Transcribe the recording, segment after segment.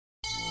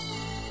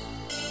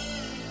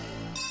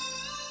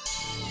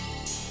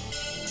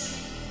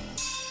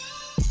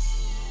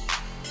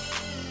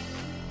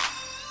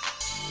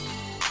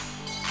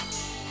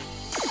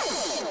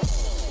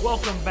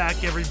Welcome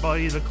back,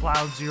 everybody, to the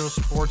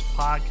CloudZeroSports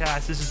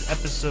Podcast. This is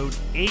episode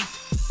 8.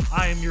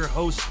 I am your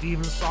host,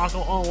 Steven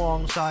Sockel,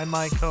 alongside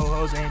my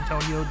co-host,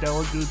 Antonio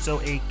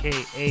Delaguzzo,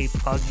 a.k.a.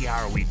 Puggy.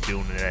 How are we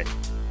doing today?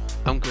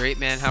 I'm great,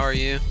 man. How are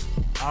you?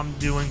 I'm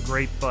doing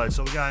great, bud.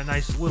 So we got a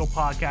nice little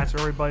podcast for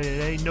everybody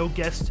today. No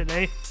guests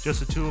today,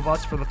 just the two of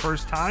us for the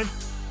first time.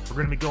 We're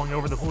going to be going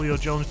over the Julio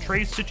Jones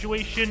trade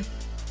situation,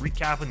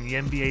 recapping the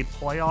NBA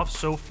playoffs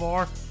so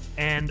far,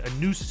 and a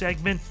new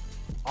segment,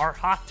 our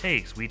hot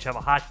takes. We each have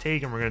a hot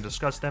take, and we're going to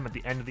discuss them at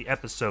the end of the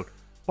episode.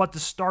 But to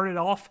start it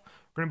off,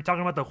 we're going to be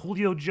talking about the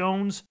Julio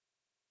Jones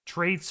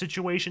trade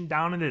situation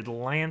down in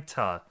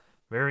Atlanta.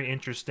 Very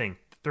interesting.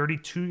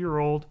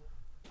 32-year-old,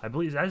 I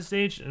believe, is that his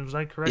age? Was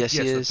I correct? Yes,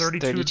 he is.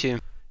 32.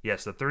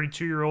 Yes, the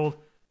 32-year-old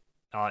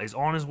is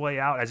on his way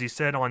out, as he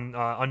said on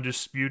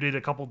Undisputed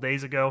a couple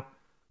days ago,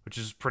 which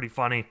is pretty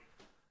funny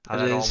how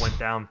that all went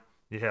down.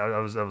 Yeah,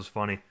 that was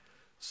funny.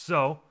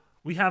 So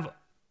we have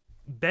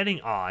betting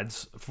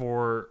odds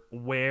for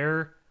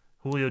where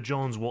Julio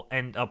Jones will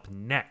end up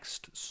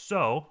next.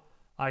 So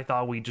I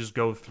thought we'd just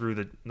go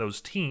through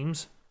those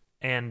teams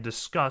and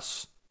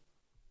discuss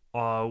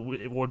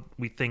what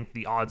we think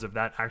the odds of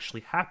that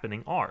actually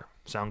happening are.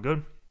 Sound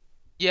good?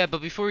 Yeah,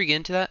 but before we get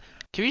into that,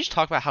 can we just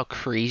talk about how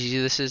crazy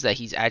this is that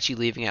he's actually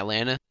leaving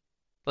Atlanta?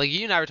 Like,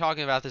 you and I were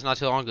talking about this not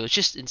too long ago. It's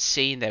just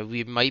insane that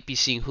we might be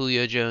seeing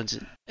Julio Jones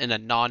in a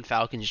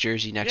non-Falcons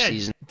jersey next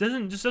season. It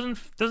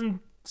doesn't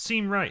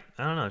seem right.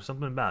 I don't know. There's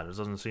something about it. It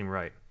doesn't seem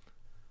right.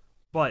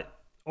 But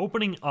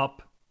opening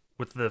up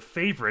with the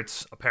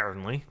favorites,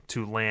 apparently,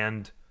 to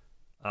land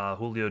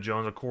Julio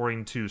Jones,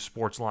 according to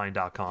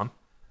Sportsline.com,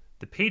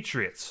 the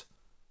Patriots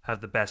have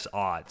the best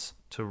odds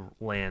to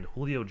land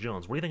Julio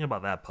Jones. What do you think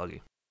about that,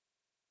 Puggy?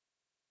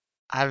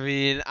 I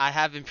mean, I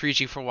have been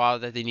preaching for a while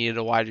that they needed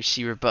a wide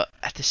receiver, but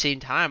at the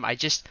same time, I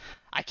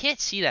can't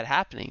see that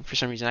happening for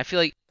some reason. I feel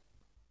like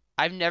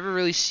I've never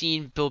really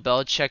seen Bill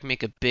Belichick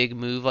make a big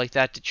move like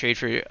that to trade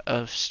for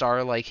a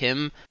star like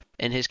him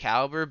and his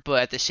caliber,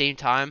 but at the same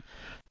time,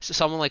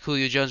 someone like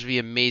Julio Jones would be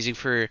amazing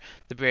for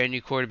the brand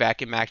new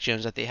quarterback in Mac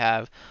Jones that they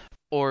have,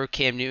 or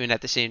Cam Newton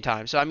at the same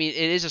time. So, I mean, it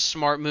is a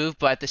smart move,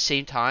 but at the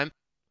same time,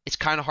 it's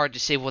kind of hard to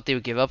say what they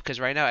would give up because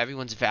right now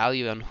everyone's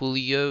value on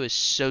Julio is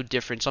so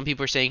different. Some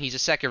people are saying he's a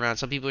second round.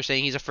 Some people are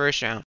saying he's a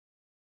first round.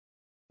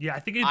 Yeah, I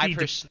think it'd be...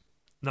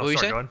 go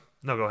ahead.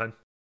 No, go ahead.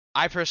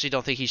 I personally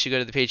don't think he should go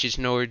to the Patriots,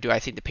 nor do I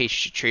think the Patriots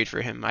should trade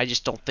for him. I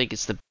just don't think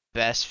it's the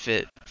best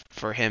fit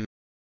for him.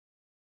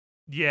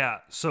 Yeah,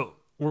 so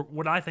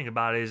what I think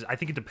about it is I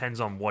think it depends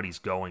on what he's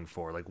going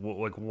for, like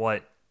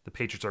what the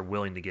Patriots are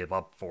willing to give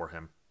up for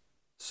him.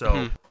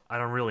 So I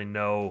don't really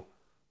know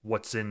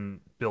what's in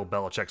Bill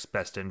Belichick's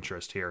best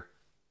interest here.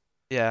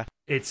 Yeah.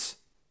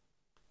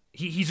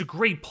 He's a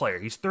great player.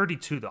 He's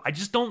 32, though. I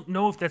just don't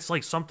know if that's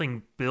like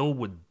something Bill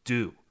would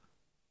do.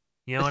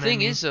 You know what I mean?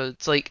 The thing is, though,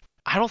 it's like,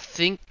 I don't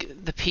think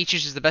the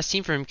Patriots is the best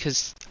team for him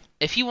because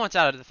if he wants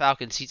out of the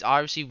Falcons, he's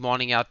obviously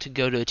wanting out to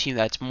go to a team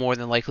that's more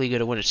than likely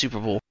going to win a Super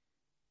Bowl.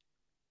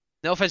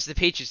 No offense to the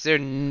Patriots, they're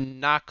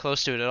not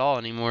close to it at all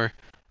anymore.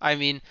 I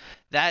mean,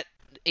 that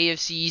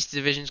AFC East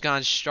division's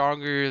gone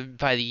stronger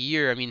by the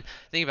year. I mean,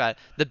 think about it.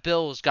 The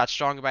Bills got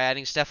stronger by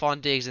adding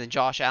Stephon Diggs and then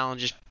Josh Allen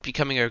just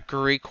becoming a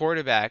great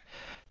quarterback.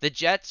 The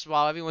Jets,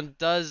 while everyone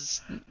does,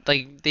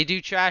 like, they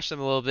do trash them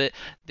a little bit,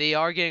 they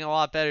are getting a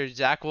lot better.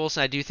 Zach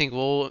Wilson, I do think,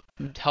 will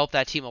help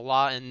that team a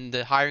lot, and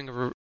the hiring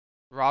of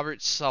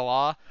Robert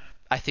Saleh,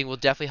 I think, will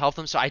definitely help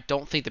them. So I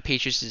don't think the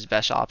Patriots is the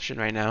best option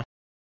right now.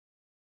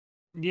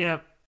 Yeah,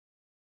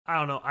 I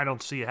don't know. I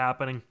don't see it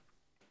happening.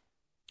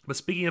 But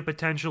speaking of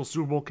potential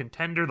Super Bowl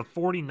contender, the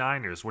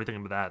 49ers, what do you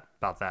think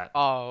about that?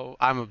 Oh,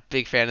 I'm a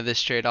big fan of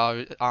this trade,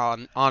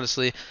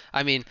 honestly.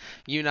 I mean,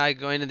 you and I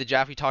going into the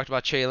draft, we talked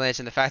about Trey Lance,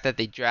 and the fact that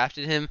they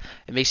drafted him,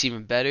 it makes it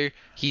even better.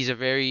 He's a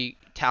very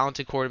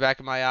talented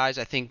quarterback in my eyes.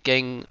 I think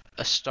getting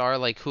a star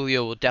like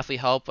Julio will definitely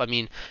help. I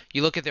mean,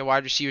 you look at their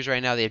wide receivers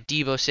right now, they have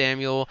Deebo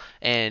Samuel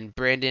and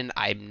Brandon,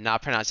 I'm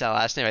not pronouncing that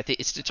last name. I think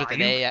it's with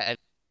an A.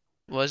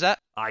 What was that?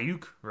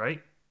 Ayuk,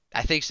 right?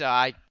 I think so.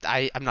 I'm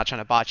not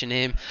trying to botch a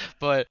name,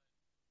 but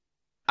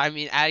I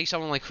mean, adding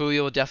someone like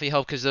Julio will definitely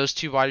help because those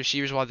two wide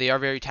receivers, while they are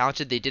very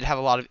talented, they did have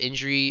a lot of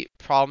injury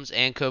problems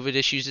and COVID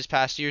issues this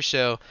past year.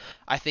 So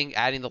I think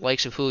adding the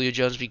likes of Julio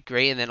Jones would be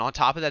great. And then on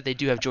top of that, they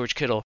do have George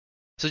Kittle.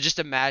 So just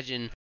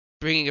imagine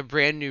bringing a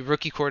brand new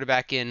rookie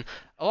quarterback in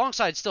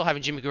alongside still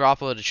having Jimmy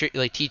Garoppolo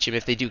to teach him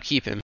if they do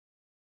keep him.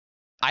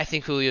 I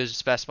think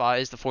Julio's best spot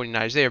is the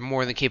 49ers. They are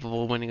more than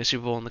capable of winning a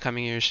Super Bowl in the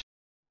coming years.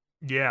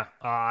 Yeah,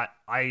 I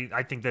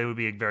think that would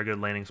be a very good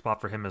landing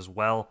spot for him as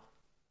well.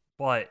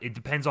 But it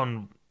depends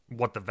on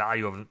what the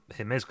value of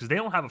him is because they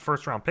don't have a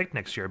first-round pick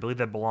next year. I believe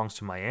that belongs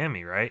to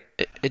Miami, right?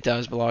 It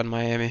does belong to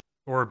Miami.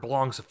 Or it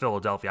belongs to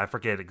Philadelphia. I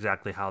forget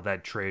exactly how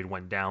that trade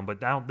went down,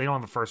 but they don't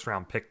have a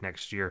first-round pick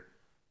next year.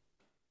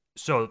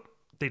 So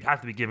they'd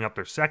have to be giving up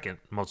their second,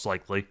 most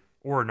likely,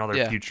 or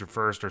another future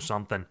first or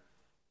something,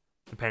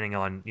 depending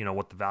on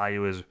what the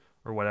value is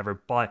or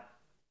whatever. But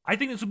I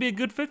think this would be a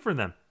good fit for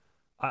them.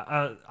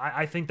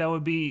 I think that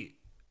would be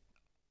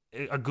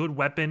a good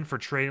weapon for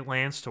Trey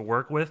Lance to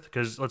work with,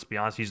 because let's be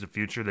honest, he's the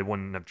future. They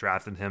wouldn't have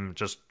drafted him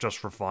just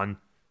for fun.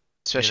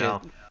 Especially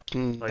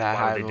Like, that why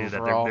high would they do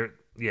that?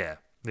 overall.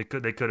 They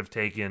could have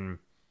taken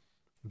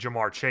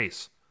Jamar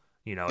Chase,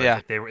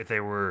 Yeah. if they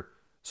were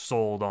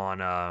sold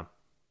on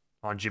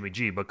Jimmy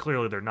G, but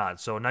clearly they're not.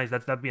 So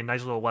that'd be a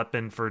nice little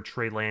weapon for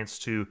Trey Lance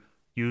to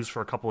use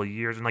for a couple of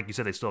years. And like you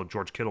said, they still have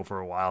George Kittle for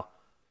a while.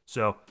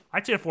 So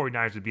I'd say the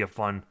 49ers would be a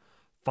fun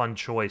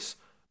choice.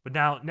 But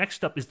now,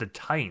 next up is the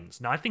Titans.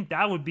 Now, I think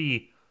that would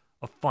be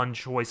a fun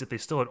choice if they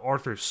still had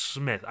Arthur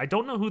Smith. I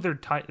don't know who the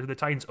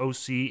Titans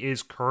OC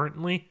is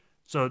currently.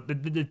 So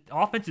the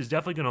offense is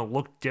definitely going to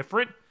look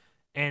different.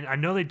 And I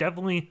know they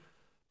definitely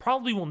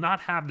probably will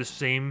not have the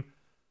same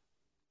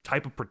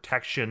type of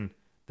protection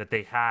that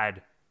they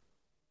had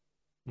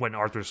when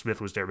Arthur Smith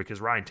was there,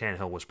 because Ryan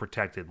Tannehill was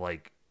protected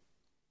like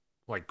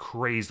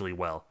crazily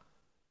well.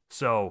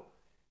 So,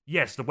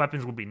 yes, the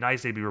weapons would be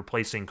nice. They'd be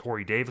replacing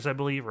Corey Davis, I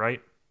believe,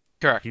 right?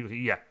 Correct.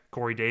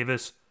 Corey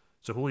Davis.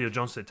 So Julio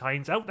Jones to the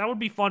Titans. That would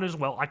be fun as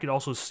well. I could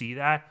also see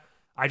that.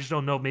 I just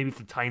don't know maybe if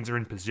the Titans are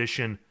in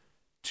position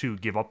to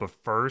give up a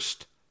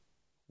first.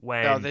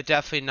 No, they're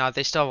definitely not.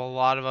 They still have a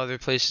lot of other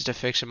places to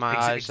fix in my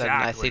eyes, exactly.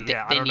 and I think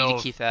they need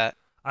to keep that.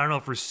 I don't know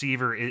if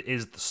receiver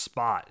is the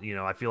spot.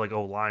 I feel like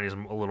O-line is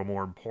a little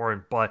more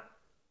important, but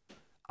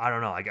I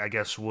don't know. I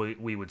guess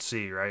we would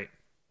see, right?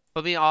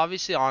 I mean,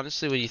 obviously,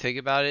 honestly, when you think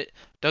about it,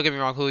 don't get me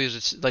wrong,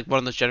 Julio's like one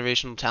of those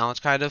generational talents,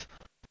 kind of.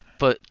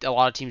 But a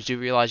lot of teams do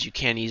realize you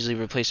can't easily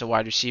replace a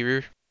wide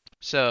receiver.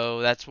 So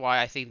that's why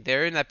I think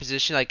they're in that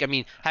position. Like, I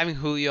mean, having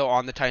Julio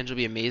on the Titans would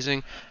be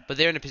amazing. But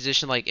they're in a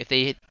position, like, if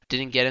they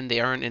didn't get him, they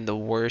aren't in the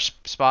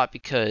worst spot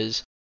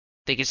because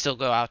they can still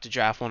go out to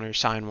draft one or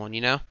sign one,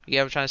 You get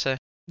what I'm trying to say?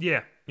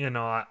 Yeah. I don't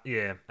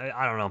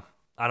know.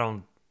 I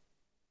don't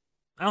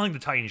think the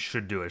Titans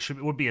should do it.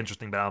 It would be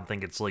interesting, but I don't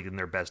think it's, like, in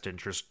their best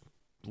interest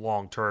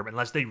long term,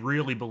 unless they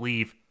really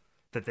believe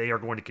that they are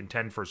going to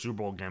contend for a Super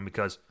Bowl again,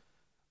 because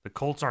the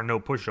Colts are no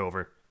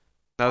pushover.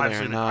 No,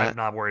 obviously, they're not. I'm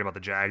not worried about the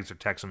Jags or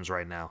Texans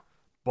right now,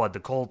 but the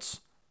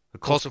Colts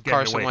of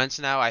Carson Wentz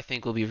now, I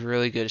think, will be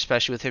really good,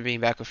 especially with him being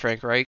back with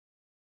Frank Reich.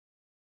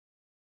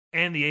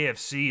 And the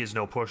AFC is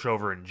no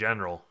pushover in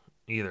general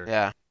either.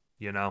 Yeah.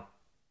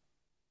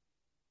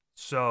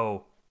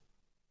 So,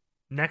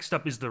 next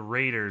up is the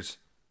Raiders.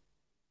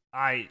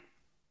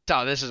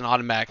 This is an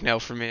automatic no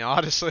for me,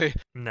 honestly.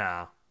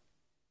 Nah.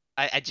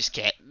 I just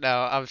can't.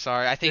 No, I'm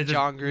sorry. I think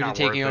John Gruden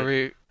taking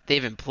over,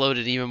 they've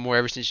imploded even more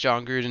ever since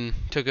John Gruden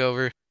took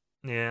over.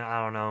 Yeah,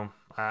 I don't know.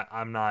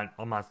 I'm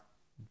not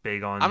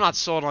big on... I'm not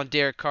sold on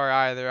Derek Carr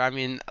either. I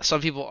mean,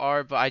 some people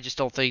are, but I just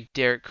don't think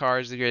Derek Carr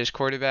is the greatest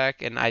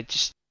quarterback, and I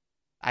just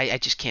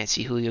can't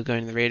see Julio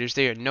going to the Raiders.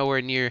 They are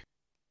nowhere near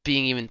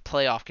being even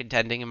playoff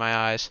contending in my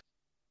eyes.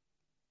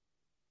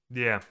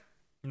 Yeah.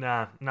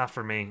 Nah, not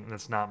for me.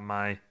 That's not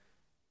my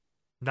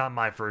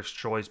first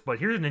choice. But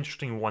here's an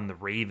interesting one, the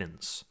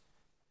Ravens.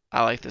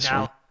 I like this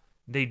one.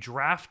 They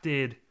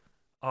drafted...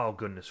 Oh,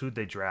 goodness. Who'd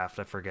they draft?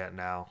 I forget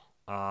now.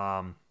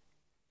 I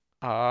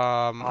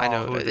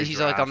know. He's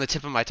like on the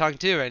tip of my tongue,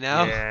 too, right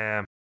now.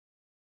 Yeah.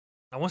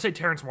 I want to say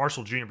Terrence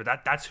Marshall Jr., but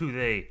that's who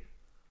they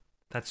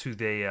passed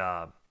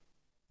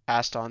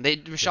on.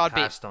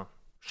 Rashad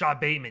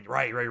Bateman.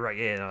 Right.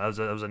 Yeah, that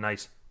was a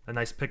nice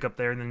pickup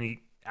there. And then you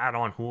add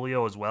on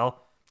Julio as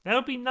well. That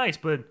would be nice,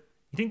 but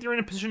you think they're in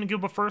a position to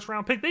give up a first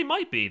round pick? They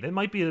might be. They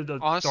might be a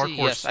honestly, dark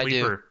horse sleeper.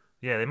 I do.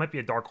 Yeah, they might be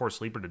a dark horse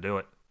sleeper to do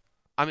it.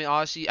 I mean,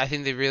 honestly, I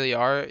think they really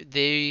are.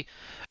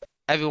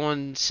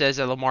 Everyone says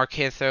that Lamar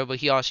can't throw, but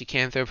he honestly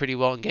can throw pretty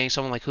well, and getting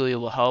someone like Julio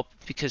will help,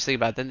 because think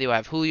about it, then they will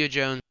have Julio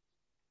Jones,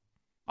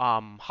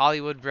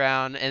 Hollywood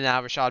Brown, and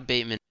now Rashad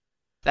Bateman.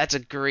 That's a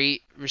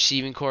great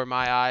receiving core in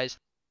my eyes.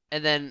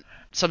 And then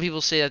some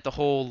people say that the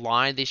whole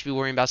line they should be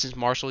worrying about since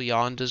Marshall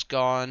Yonda's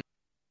gone.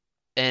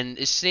 And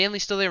is Stanley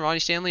still there, Ronnie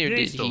Stanley, or yeah, did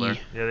he's still there.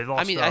 Yeah, they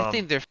lost. I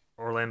think they're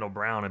Orlando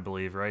Brown, I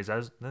believe, right?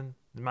 Am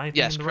I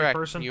yes, the correct. right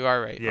person? You are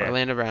right. Yeah.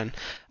 Orlando Brown.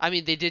 I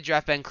mean, they did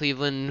draft Ben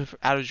Cleveland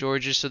out of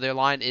Georgia, so their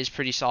line is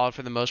pretty solid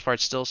for the most part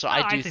still. So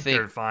I think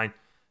they're fine.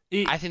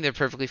 I think they're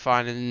perfectly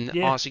fine, and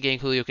honestly, getting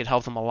Julio could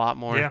help them a lot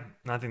more. Yeah,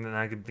 I think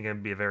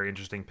it'd be a very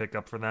interesting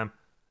pickup for them.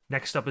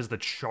 Next up is the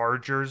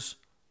Chargers.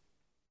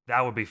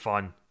 That would be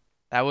fun.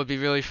 That would be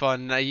really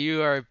fun. Now,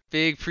 you are a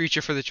big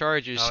preacher for the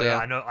Chargers. Oh, so. Yeah,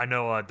 I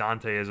know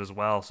Dante is as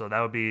well, so that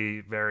would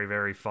be very,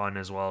 very fun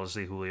as well to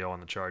see Julio on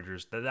the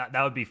Chargers. That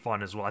would be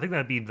fun as well. I think that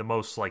would be the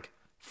most, like,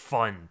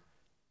 fun.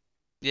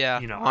 Yeah,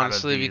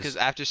 honestly, because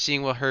after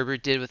seeing what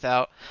Herbert did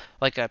without,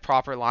 like, a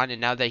proper line, and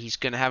now that he's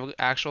going to have an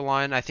actual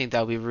line, I think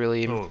that would be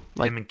really... him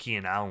and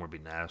Keenan Allen would be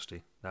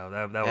nasty. That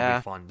would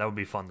be fun. That would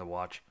be fun to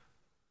watch.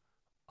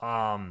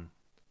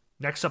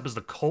 Next up is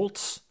the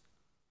Colts.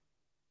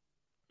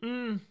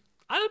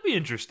 That would be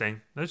interesting.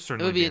 That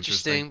certainly would be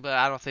interesting, but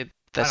I don't think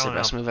that's the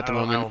best move at the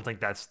moment. I don't think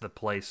that's the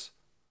place.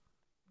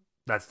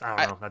 I don't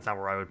know. That's not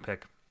where I would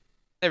pick.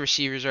 The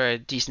receivers are at a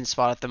decent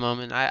spot at the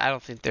moment. I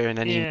don't think they're in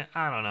any... Yeah,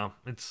 I don't know.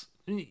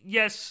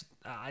 Yes.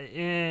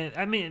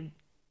 I mean,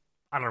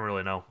 I don't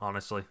really know,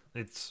 honestly.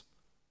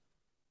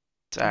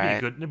 It's all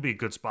right. It'd be a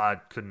good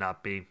spot. Could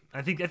not be.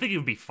 I think it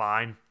would be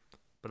fine,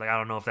 but like I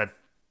don't know if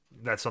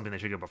that's something they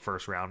should give a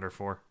first rounder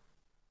for.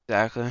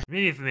 Exactly.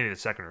 Maybe the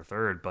second or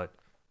third, but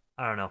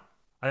I don't know.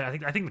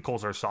 I think the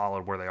Colts are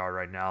solid where they are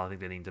right now. I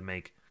think they need to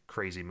make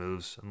crazy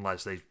moves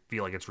unless they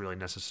feel like it's really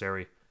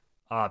necessary.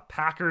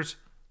 Packers,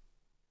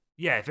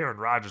 yeah, if Aaron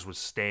Rodgers was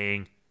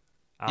staying,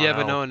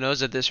 But no one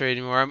knows at this rate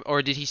anymore.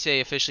 Or did he say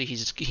officially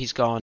he's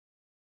gone?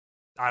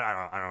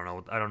 I don't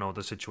know. I don't know what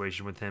the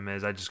situation with him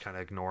is. I just kind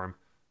of ignore him.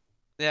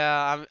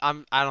 Yeah,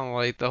 I don't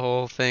like the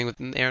whole thing with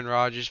Aaron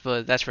Rodgers,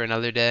 but that's for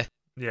another day.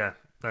 Yeah,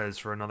 that is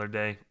for another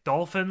day.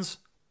 Dolphins.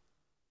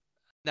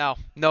 No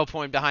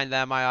point behind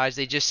that in my eyes.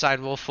 They just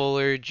signed Will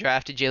Fuller,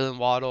 drafted Jalen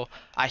Waddle.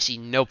 I see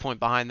no point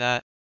behind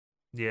that.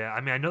 Yeah,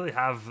 I mean, I know they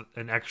have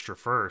an extra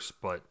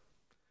first, but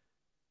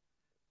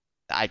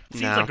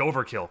seems no. like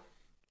overkill.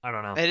 I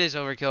don't know. It is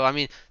overkill. I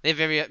mean, they have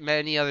very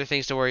many other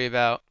things to worry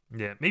about.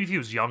 Yeah, maybe if he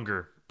was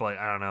younger, but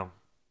I don't know.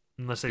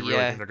 Unless they really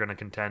think they're going to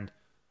contend.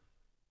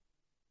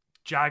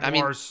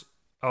 Jaguars.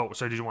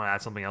 Sorry, did you want to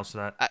add something else to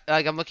that?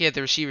 I'm looking at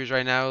the receivers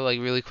right now, like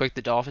really quick.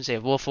 The Dolphins, they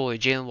have Will Fuller,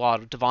 Jalen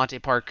Waddle,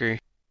 Devontae Parker.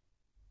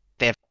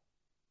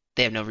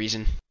 They have no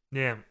reason.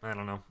 Yeah, I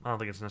don't know. I don't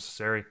think it's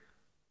necessary.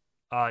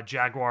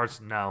 Jaguars,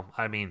 no.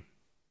 I mean,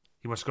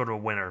 he wants to go to a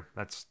winner.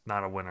 That's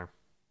not a winner.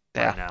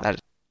 Yeah, right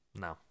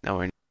now. No,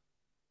 we're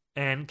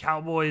And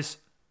Cowboys,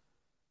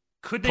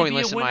 could they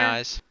pointless be a winner? in my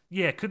eyes.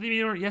 Yeah, could they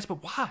be a winner? Yes,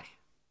 but why?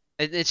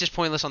 It's just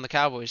pointless on the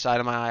Cowboys side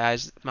of my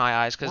eyes.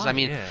 Because I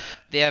mean,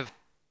 they have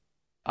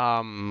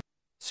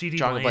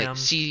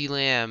CeeDee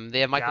Lamb. They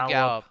have Michael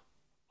Gallup.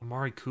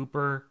 Amari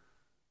Cooper.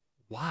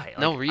 Why?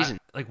 No reason.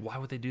 Why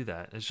would they do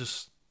that? It's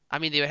just. I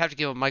mean, they would have to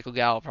give him Michael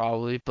Gallup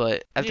probably,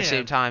 but at the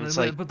same time, it's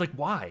like. But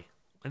why?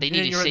 They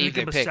need to save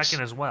their picks.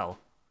 Second as well.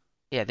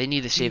 Yeah, they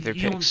need to save their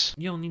picks.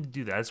 You don't need to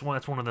do that. That's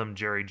one of them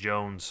Jerry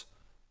Jones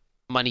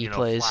money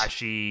plays.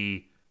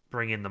 Flashy,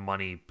 bring in the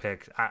money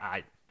picks.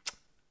 I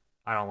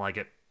don't like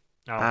it.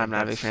 I'm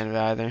not a big fan of it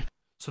either.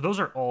 So those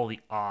are all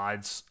the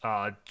odds.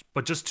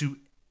 But just to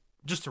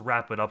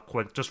wrap it up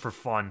quick, just for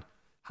fun,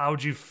 how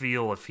would you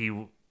feel if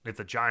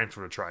the Giants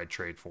were to try to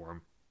trade for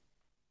him?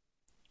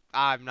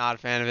 I'm not a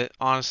fan of it,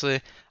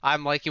 honestly.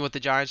 I'm liking what the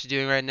Giants are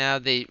doing right now.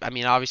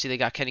 Obviously they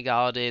got Kenny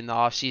Golladay in the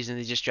offseason.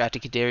 They just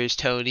drafted Kadarius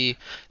Toney.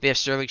 They have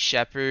Sterling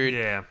Shepard.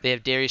 Yeah. They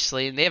have Darius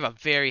Slayton. They have a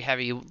very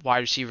heavy wide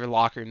receiver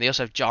locker room. They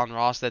also have John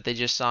Ross that they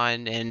just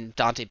signed and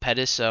Dante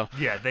Pettis. So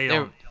yeah, they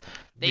have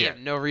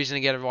no reason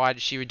to get a wide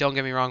receiver. Don't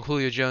get me wrong,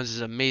 Julio Jones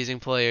is an amazing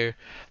player,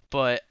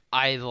 but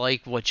I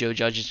like what Joe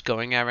Judge is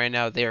going at right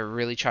now. They are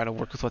really trying to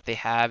work with what they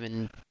have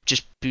and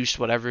just boost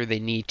whatever they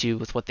need to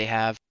with what they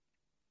have.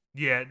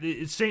 Yeah,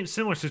 it's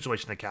similar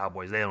situation to the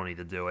Cowboys. They don't need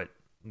to do it.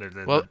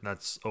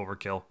 That's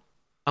overkill.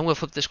 I'm gonna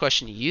flip this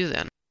question to you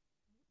then.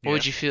 What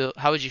would you feel?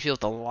 How would you feel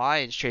if the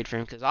Lions trade for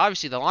him? Because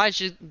obviously the Lions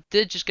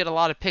did just get a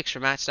lot of picks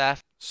from Matt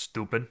Stafford.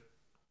 Stupid.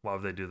 Why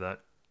would they do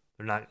that?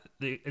 They're not.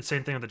 It's the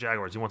same thing with the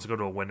Jaguars. He wants to go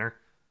to a winner,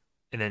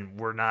 and then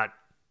we're not.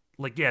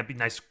 Like, yeah, it'd be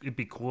nice. It'd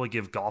be cool to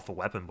give Goff a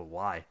weapon, but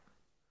why?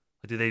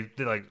 Are they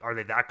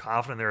that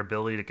confident in their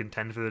ability to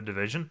contend for the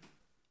division?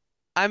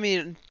 I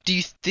mean, do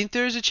you think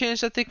there's a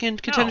chance that they can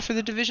contend for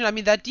the division? I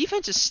mean, that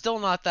defense is still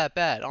not that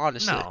bad,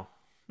 honestly.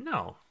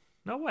 No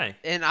way.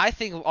 And I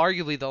think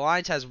arguably the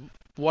Lions has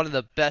one of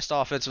the best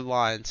offensive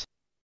lines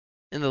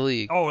in the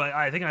league. Oh,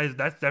 I think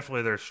that's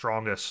definitely their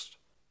strongest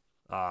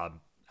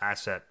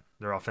asset,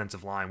 their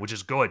offensive line, which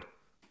is good.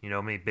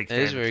 Big fan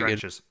of the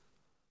trenches.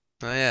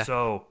 Good. Oh yeah.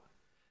 So,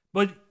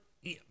 but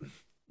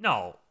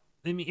no,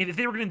 I mean, if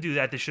they were going to do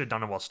that, they should have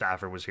done it while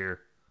Stafford was here.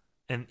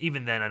 And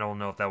even then, I don't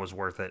know if that was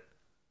worth it.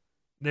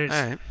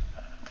 There's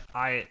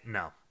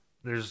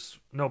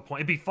no point.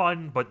 It'd be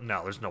fun, but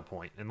no, there's no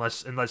point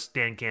unless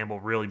Dan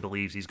Campbell really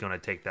believes he's going to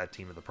take that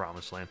team to the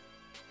promised land.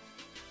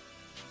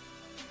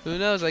 Who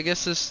knows? I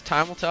guess this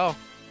time will tell.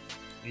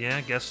 Yeah,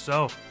 I guess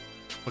so.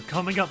 But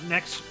coming up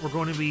next, we're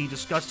going to be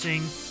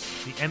discussing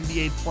the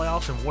NBA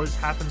playoffs and what has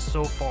happened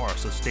so far.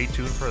 So stay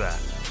tuned for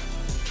that.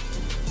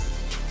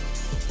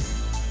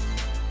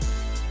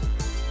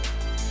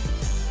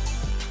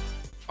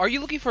 Are you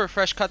looking for a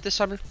fresh cut this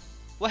summer?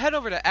 Well, head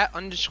over to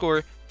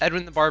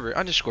 @_EdwinTheBarber_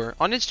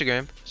 on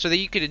Instagram so that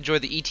you can enjoy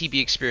the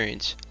ETB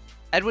experience.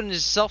 Edwin is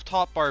a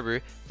self-taught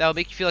barber that will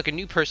make you feel like a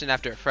new person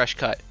after a fresh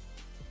cut.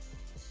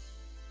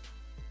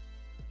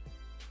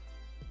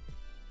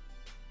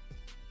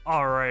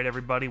 All right,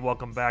 everybody,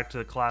 welcome back to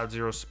the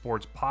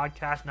CloudZeroSports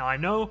Podcast. Now, I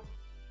know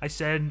I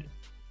said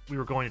we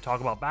were going to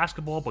talk about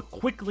basketball, but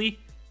quickly,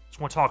 just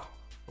want to talk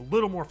a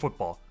little more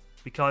football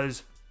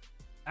because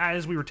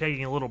as we were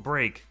taking a little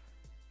break,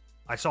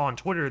 I saw on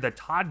Twitter that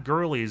Todd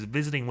Gurley is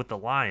visiting with the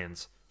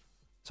Lions.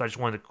 So I just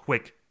wanted to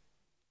quick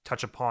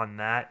touch upon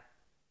that.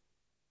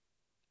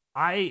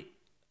 I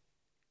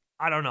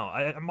don't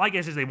know. My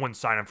guess is they wouldn't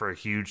sign him for a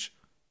huge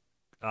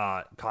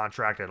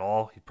contract at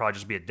all. He'd probably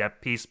just be a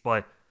depth piece,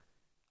 but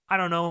I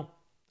don't know.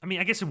 I mean,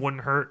 I guess it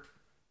wouldn't hurt,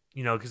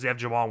 because they have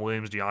Jamal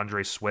Williams,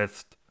 DeAndre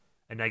Swift,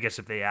 and I guess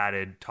if they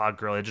added Todd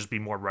Gurley, it'd just be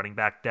more running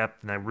back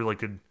depth, and I really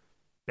could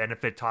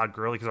benefit Todd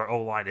Gurley because our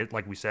O-line,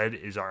 like we said,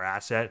 is our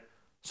asset.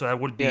 So that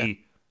would be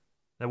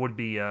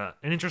an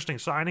interesting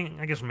signing.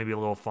 I guess maybe a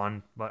little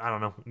fun, but I don't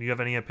know. Do you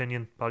have any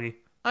opinion, Puggy?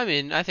 I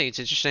mean, I think it's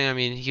interesting. I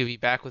mean, he'll be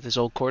back with his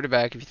old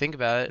quarterback if you think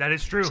about it. That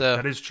is true. So,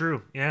 that is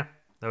true. Yeah,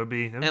 that would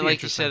be and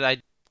like you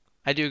said,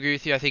 I do agree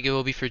with you. I think it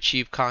will be for a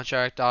cheap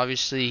contract.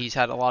 Obviously, he's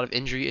had a lot of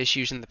injury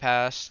issues in the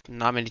past.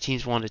 Not many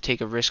teams want to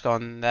take a risk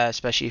on that,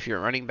 especially if you're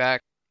a running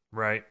back.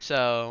 Right.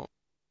 So,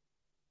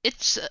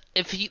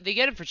 if they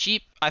get him for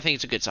cheap, I think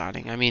it's a good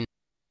signing. I mean,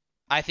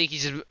 I think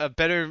he's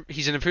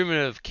he's an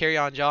improvement of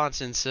Kerryon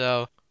Johnson.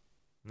 So,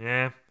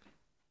 yeah.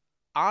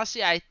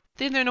 Honestly, I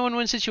think they're in a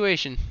win-win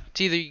situation.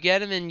 It's either you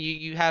get him and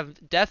you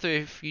have depth, or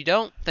if you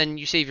don't, then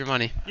you save your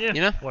money. Yeah,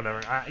 you know?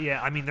 Whatever.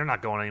 I mean, they're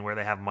not going anywhere.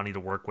 They have money to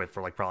work with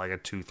for probably a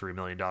 $2-3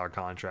 million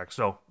contract.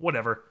 So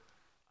whatever.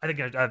 I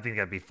think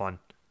that'd be fun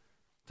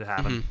to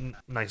have a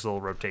nice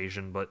little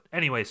rotation. But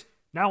anyways,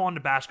 now on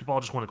to basketball.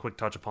 Just want to quick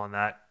touch upon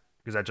that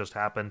because that just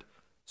happened.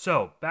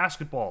 So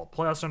basketball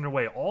playoffs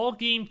underway. All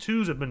game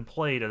 2s have been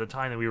played at the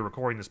time that we were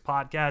recording this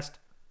podcast.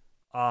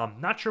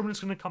 Not sure when it's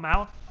going to come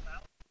out,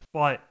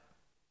 but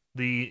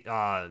the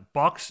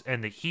Bucks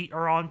and the Heat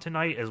are on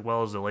tonight, as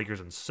well as the Lakers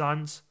and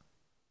Suns.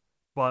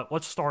 But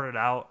let's start it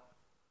out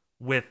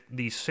with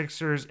the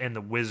Sixers and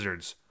the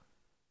Wizards.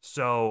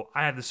 So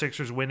I had the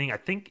Sixers winning. I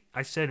think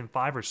I said in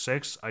 5 or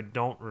 6. I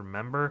don't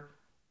remember.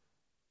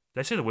 Did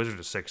I say the Wizards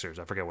or Sixers?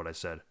 I forget what I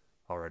said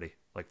already,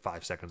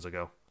 5 seconds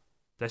ago.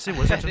 Did I say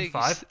Wizards in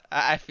 5?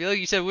 I feel like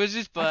you said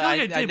Wizards, but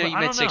I know you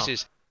meant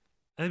Sixers.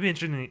 It'd be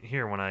interesting to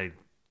hear when I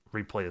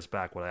replay this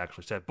back what I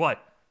actually said.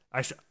 But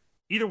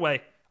either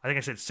way, I think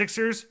I said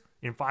Sixers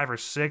in 5 or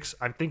 6.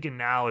 I'm thinking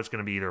now it's going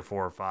to be either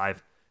 4 or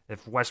 5.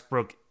 If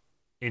Westbrook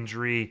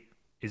injury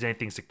is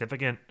anything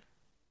significant,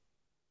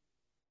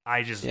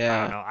 I don't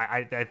know.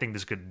 I think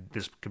this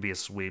could be a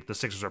sweep. The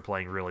Sixers are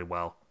playing really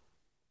well.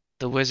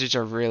 The Wizards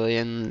are really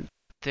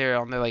they're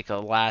on their a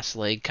last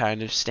leg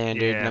kind of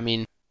standard. Yeah. I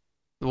mean,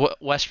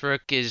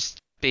 Westbrook is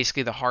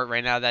basically the heart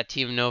right now of that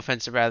team. No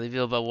offense to Bradley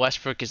Beal, but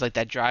Westbrook is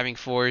that driving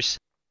force.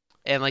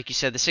 And like you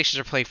said, the Sixers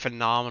are playing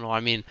phenomenal.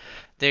 I mean,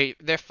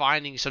 they're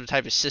finding some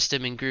type of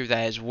system and groove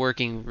that is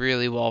working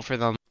really well for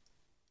them.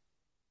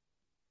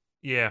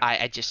 Yeah.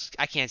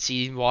 I can't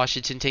see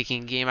Washington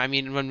taking a game. I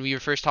mean, when we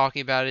were first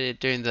talking about it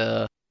during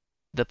the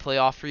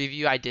playoff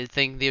review, I did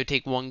think they would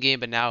take one game,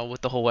 but now with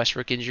the whole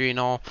Westbrook injury and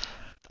all,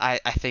 I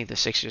think the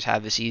Sixers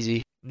have this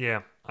easy.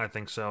 Yeah, I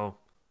think so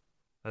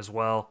as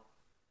well.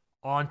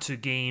 On to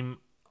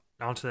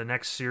the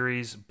next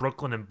series,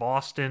 Brooklyn and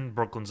Boston.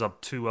 Brooklyn's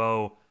up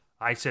 2-0.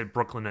 I said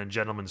Brooklyn and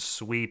gentleman's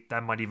sweep.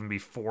 That might even be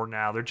 4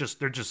 now. They're a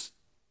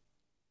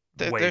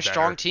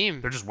strong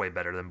team. They're just way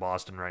better than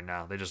Boston right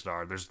now. They just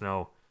are. There's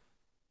no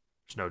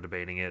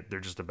debating it. They're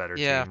just a better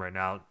team right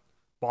now.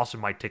 Boston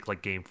might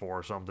take game 4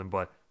 or something,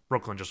 but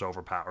Brooklyn just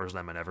overpowers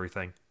them and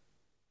everything.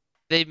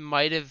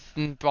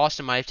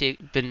 Boston might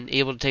have been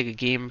able to take a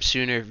game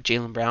sooner if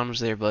Jaylen Brown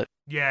was there, but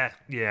yeah,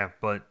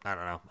 but I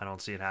don't know. I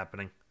don't see it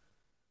happening.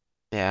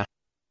 Yeah.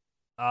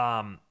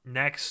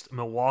 Next,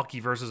 Milwaukee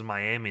versus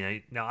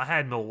Miami. Now, I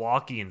had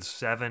Milwaukee in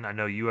 7. I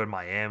know you had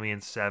Miami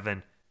in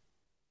 7.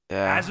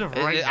 Yeah. As of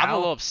right now, I'm a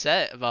little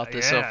upset about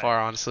this so far,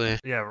 honestly.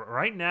 Yeah,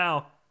 right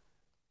now,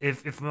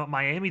 if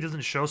Miami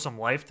doesn't show some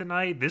life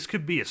tonight, this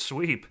could be a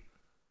sweep.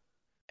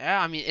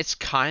 Yeah, I mean, it's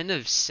kind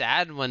of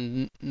sad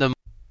when the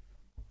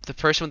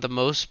person with the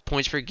most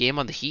points per game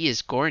on the Heat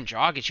is Goran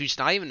Dragic, who's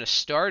not even a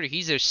starter.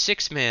 He's their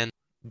 6th man.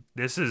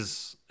 This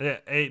is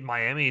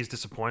Miami is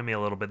disappointing me a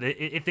little bit.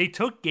 If they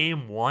took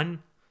game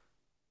 1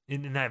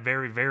 in that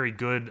very, very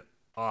good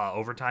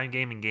overtime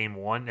game in game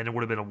 1, then it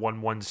would have been a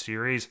 1-1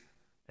 series,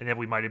 and then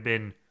we might have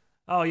been,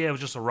 oh yeah, it was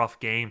just a rough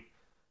game.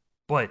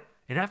 But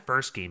in that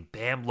first game,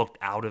 Bam looked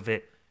out of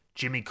it.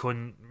 Jimmy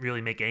couldn't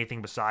really make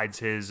anything besides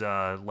his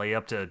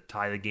layup to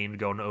tie the game to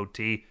go into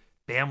OT.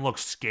 Bam looked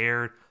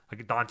scared.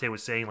 Like Dante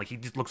was saying, he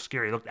just looked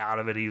scared. He looked out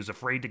of it. He was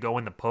afraid to go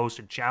in the post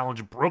and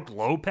challenge Brook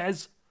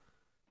Lopez.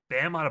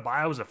 Bam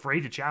Adebayo was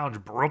afraid to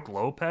challenge Brook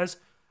Lopez.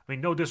 I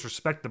mean, no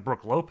disrespect to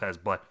Brook Lopez,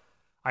 but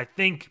I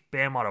think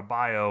Bam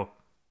Adebayo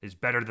is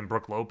better than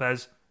Brook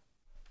Lopez.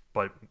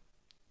 But,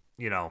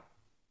 I don't know.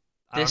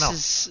 This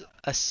is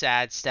a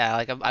sad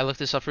stat. I looked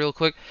this up real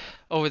quick.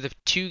 Over the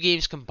 2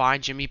 games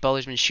combined, Jimmy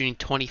Butler's been shooting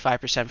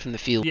 25% from the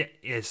field. Yeah,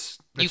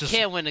 you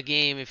can't win a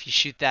game if you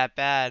shoot that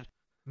bad.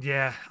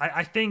 Yeah,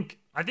 I think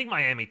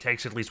Miami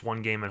takes at least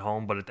 1 game at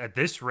home, but at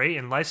this rate,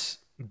 unless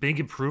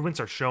big improvements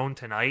are shown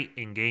tonight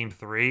in Game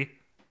 3,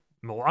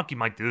 Milwaukee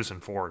might do this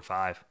in 4 or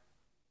 5.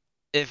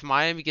 If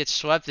Miami gets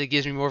swept, it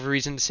gives me more of a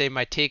reason to say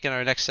my take in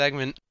our next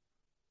segment.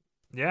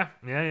 Yeah.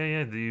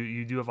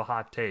 You do have a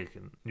hot take,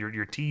 and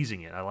you're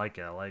teasing it. I like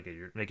it.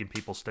 You're making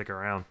people stick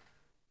around.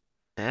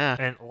 Yeah.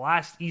 And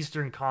last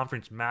Eastern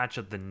Conference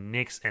matchup, the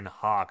Knicks and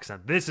Hawks. Now,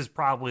 this is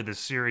probably the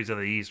series of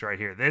the East right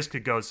here. This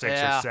could go 6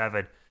 or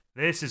 7.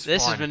 This is fun.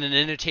 This has been an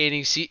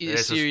entertaining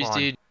series,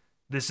 dude.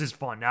 This is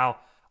fun. Now,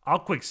 I'll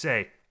quick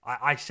say,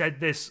 I said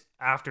this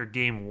after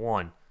Game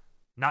 1.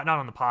 Not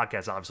on the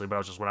podcast, obviously,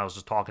 but when I was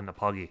just talking to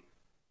Puggy.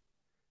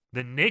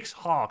 The Knicks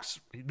Hawks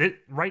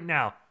right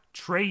now,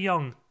 Trae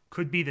Young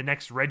could be the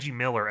next Reggie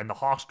Miller, and the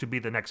Hawks could be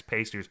the next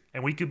Pacers,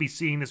 and we could be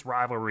seeing this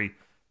rivalry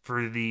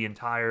for the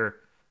entire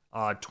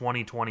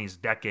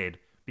 2020s decade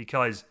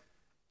because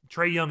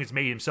Trae Young has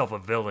made himself a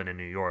villain in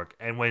New York,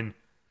 and when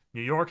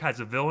New York has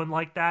a villain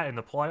like that in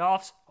the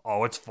playoffs,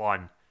 oh, it's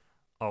fun.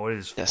 Oh, it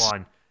is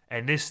fun.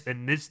 And this,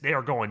 they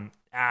are going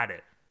at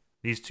it.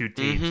 These two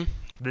teams.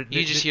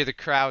 You just hear the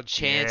crowd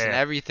chants and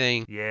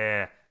everything.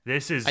 Yeah,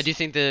 this is. I do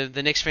think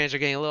the Knicks fans are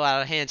getting a little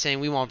out of hand, saying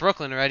we want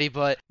Brooklyn already,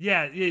 but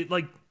yeah,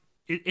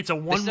 it's a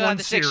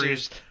 1-1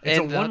 series. It's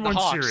a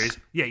 1-1 series.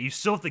 Yeah, you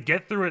still have to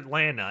get through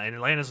Atlanta, and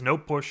Atlanta's no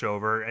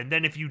pushover. And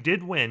then if you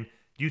did win,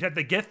 you'd have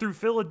to get through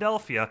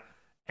Philadelphia,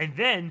 and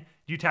then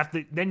you'd have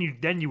to then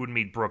you would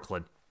meet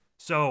Brooklyn.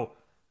 So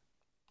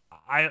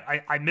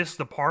I missed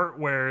the part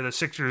where the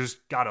Sixers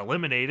got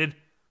eliminated.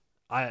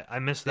 I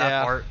missed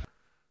that part.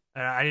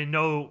 And I didn't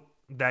know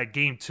that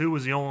Game 2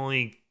 was the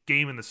only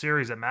game in the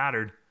series that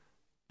mattered.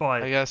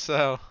 But I guess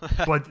so.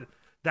 But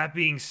that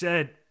being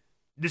said,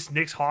 this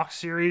Knicks-Hawks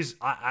series,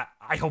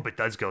 I hope it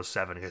does go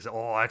 7 because,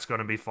 that's going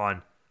to be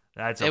fun.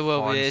 It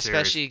will be,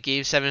 especially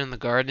Game 7 in the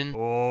Garden.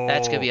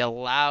 That's going to be a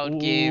loud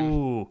game.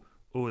 Ooh,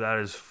 that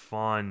is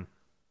fun.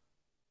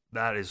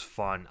 That is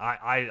fun.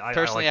 I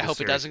personally, like I hope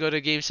series. It doesn't go to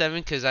Game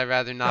 7 because I'd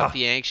rather not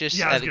be anxious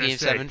at a Game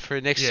 7 for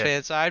Knicks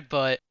fan side.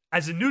 But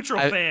as a neutral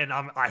fan,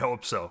 I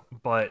hope so.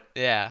 But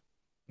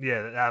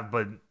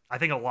but I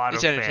think a lot of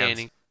fans.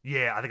 Entertaining.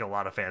 Yeah, I think a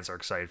lot of fans are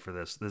excited for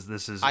this.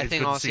 This is. I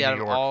think honestly, out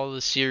of all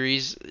the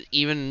series,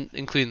 even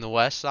including the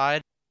West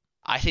side,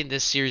 I think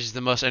this series is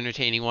the most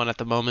entertaining one at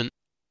the moment.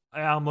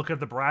 I'm looking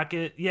at the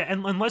bracket. Yeah,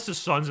 and unless the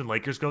Suns and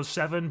Lakers go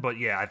 7, but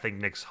yeah, I think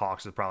Knicks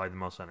Hawks is probably the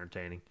most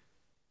entertaining.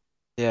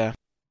 Yeah.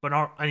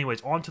 But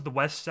anyways, on to the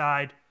West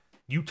side.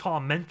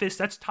 Utah Memphis,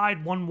 that's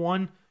tied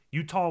 1-1.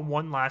 Utah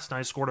won last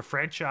night, scored a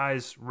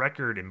franchise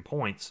record in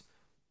points.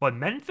 But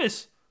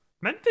Memphis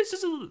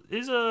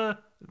is a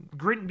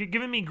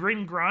giving me grit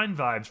and grind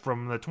vibes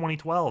from the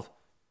 2012,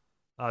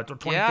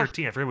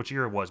 2013. I forget which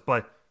year it was,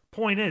 but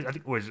point is, I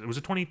think was it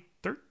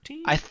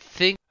 2013? I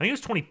think it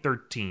was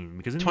 2013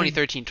 because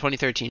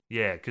 2013.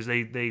 Yeah, because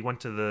they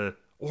went to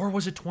or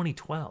was it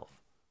 2012?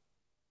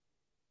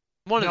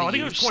 I think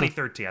it was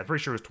 2013. I'm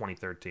pretty sure it was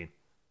 2013.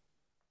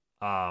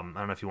 I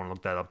don't know if you want to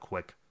look that up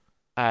quick.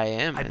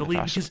 I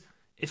believe because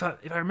if I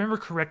remember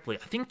correctly,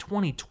 I think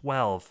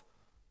 2012.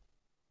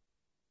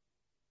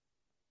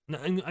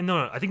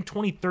 No, I think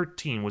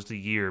 2013 was the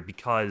year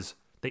because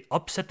they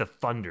upset the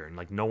Thunder and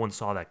no one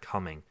saw that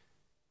coming.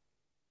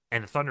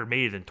 And the Thunder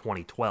made it in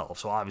 2012,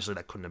 so obviously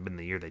that couldn't have been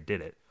the year they did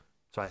it.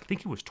 So I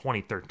think it was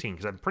 2013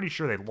 because I'm pretty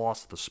sure they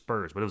lost to the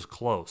Spurs, but it was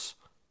close.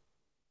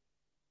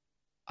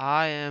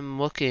 I am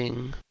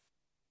looking.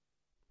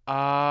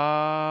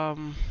 Wow,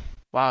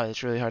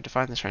 it's really hard to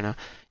find this right now.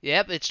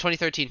 Yep, it's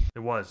 2013. It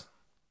was.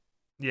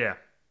 Yeah.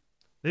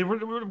 They were.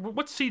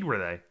 What seed were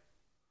they?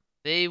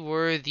 They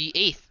were the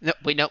 8th. No,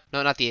 wait, no,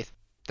 not the 8th.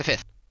 The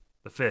 5th.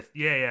 The 5th.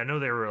 Yeah, I know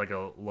they were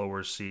a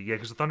lower seed. Yeah,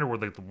 because the Thunder were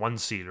the 1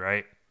 seed,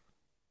 right?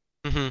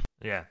 Mm-hmm.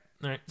 Yeah.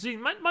 All right. See,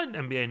 my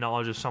NBA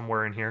knowledge is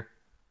somewhere in here.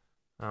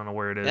 I don't know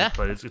where it is,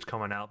 but it's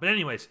coming out. But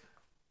anyways,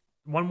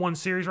 1-1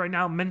 series right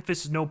now.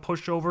 Memphis is no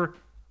pushover.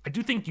 I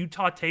do think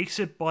Utah takes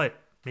it, but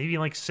maybe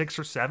 6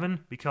 or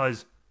 7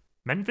 because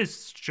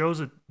Memphis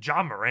shows a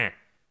Ja Morant.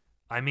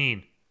 I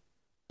mean,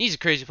 he's a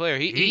crazy player.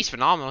 He's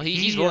phenomenal.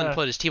 He's willing to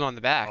put his team on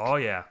the back. Oh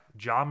yeah,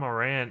 Ja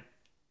Morant.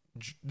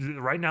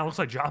 Right now, it looks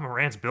like Ja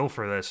Morant's built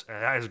for this,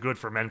 and that is good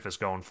for Memphis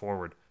going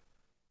forward.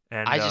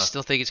 And I just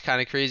still think it's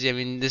kind of crazy. I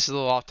mean, this is a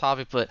little off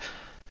topic, but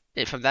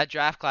from that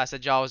draft class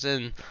that Ja was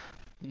in,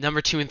 number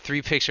 2 and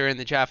 3 picks are in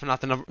the draft, but not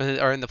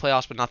the or in the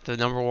playoffs, but not the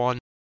number 1.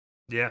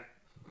 Yeah.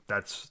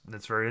 That's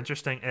very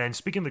interesting. And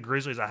speaking of the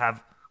Grizzlies, I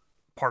have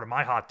part of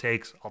my hot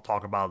takes. I'll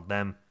talk about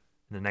them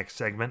in the next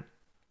segment.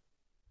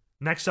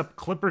 Next up,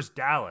 Clippers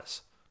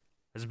Dallas.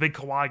 As a big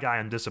Kawhi guy,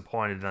 I'm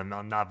disappointed.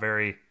 I'm not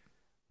very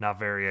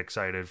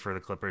excited for the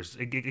Clippers.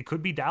 It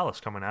could be Dallas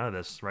coming out of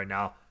this right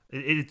now.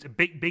 It's a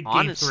big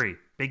game 3.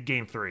 Big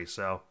game 3.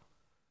 So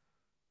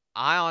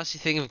I honestly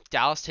think if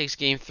Dallas takes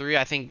Game 3,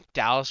 I think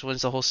Dallas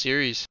wins the whole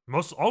series.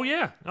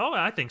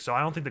 I think so.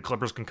 I don't think the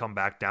Clippers can come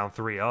back down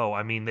 3-0.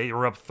 I mean, they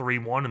were up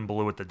 3-1 and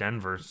blew it to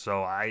Denver,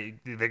 so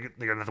they're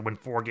gonna have to win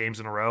 4 games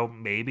in a row,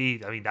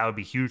 maybe. I mean, that would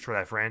be huge for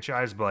that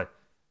franchise, but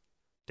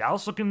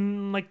Dallas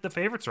looking like the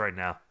favorites right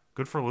now.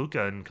 Good for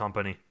Luka and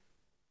company.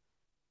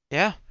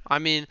 Yeah, I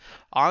mean,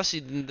 honestly,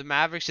 the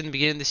Mavericks in the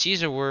beginning of the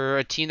season were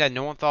a team that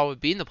no one thought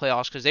would be in the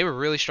playoffs because they were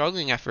really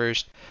struggling at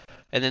first.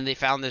 And then they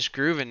found this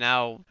groove, and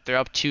now they're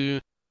up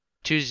 2-0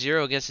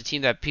 against a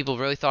team that people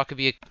really thought could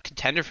be a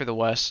contender for the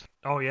West.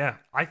 Oh, yeah.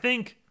 I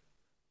think...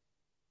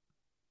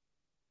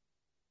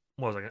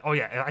 What was I? Oh,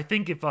 yeah. I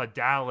think if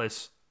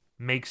Dallas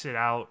makes it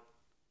out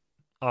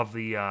of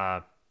the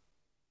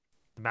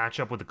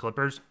matchup with the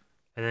Clippers,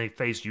 and then they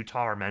face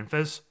Utah or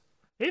Memphis,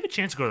 they have a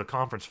chance to go to the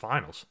conference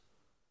finals.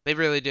 They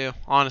really do.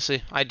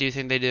 Honestly, I do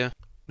think they do.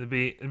 It'd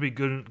be a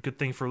good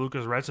thing for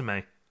Luka's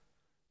resume.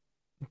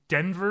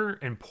 Denver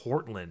and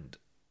Portland,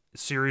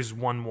 series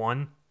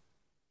 1-1.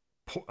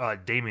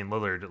 Damian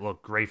Lillard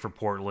looked great for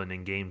Portland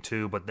in Game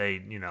 2, but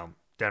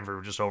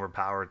Denver just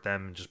overpowered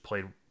them and just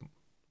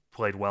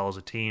played well as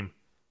a team.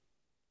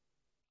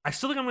 I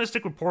still think I'm going to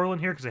stick with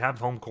Portland here because they have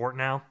home court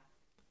now,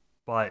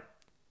 but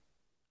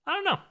I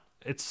don't know.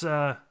 It's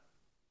an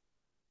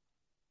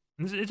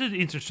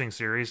interesting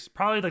series.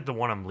 Probably like the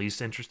one I'm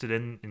least interested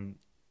in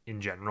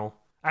general.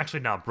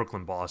 Actually, not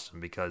Brooklyn-Boston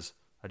because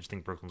I just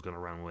think Brooklyn's going to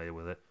run away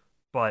with it.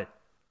 But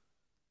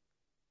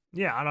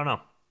yeah, I don't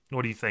know.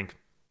 What do you think?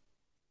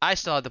 I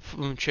still had the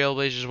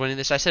Trailblazers winning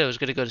this. I said it was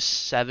going to go to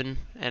 7,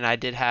 and I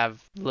did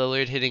have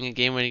Lillard hitting a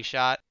game-winning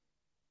shot.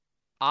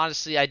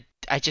 Honestly, I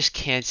just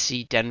can't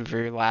see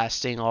Denver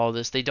lasting all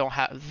this. With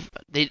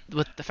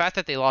the fact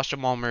that they lost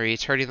Jamal Murray,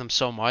 it's hurting them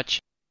so much.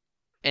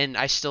 And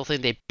I still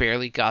think they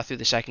barely got through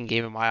the second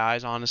game in my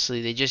eyes,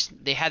 honestly.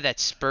 They had that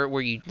spurt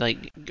where you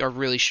are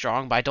really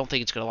strong, but I don't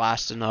think it's going to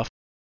last enough.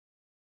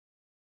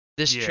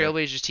 This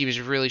Trailblazers team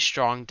is really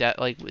strong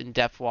in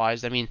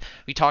depth-wise. I mean,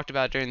 we talked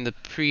about it during the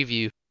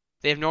preview.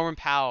 They have Norman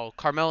Powell,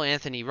 Carmelo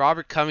Anthony,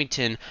 Robert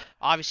Covington,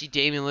 obviously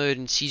Damian Lillard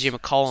and CJ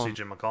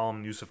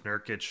McCollum. Yusuf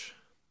Nurkic.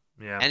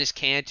 Yeah. Ennis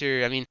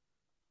Cantor. I mean,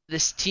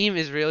 this team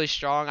is really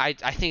strong. I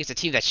think it's a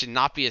team that should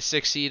not be a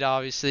 6 seed,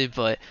 obviously,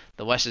 but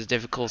the West is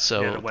difficult,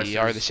 so they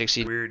are the 6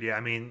 seed. Weird, yeah. I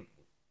mean,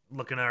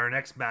 looking at our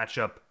next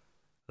matchup,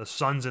 the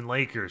Suns and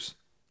Lakers.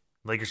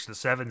 Lakers the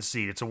 7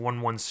 seed. It's a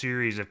 1-1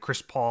 series. If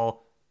Chris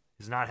Paul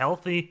is not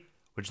healthy,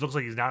 which looks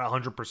like he's not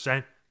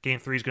 100%, Game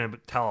 3 is going to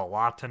tell a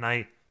lot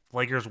tonight. If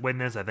Lakers win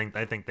this, I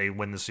think they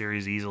win the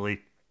series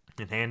easily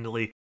and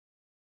handily.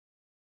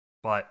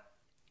 But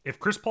if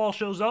Chris Paul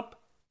shows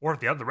up, or if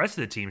the rest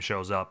of the team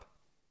shows up,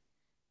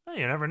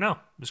 you never know.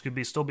 This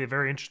could still be a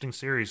very interesting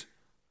series.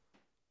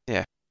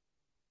 Yeah.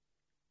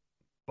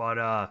 But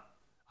I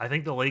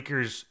think the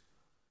Lakers,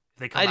 if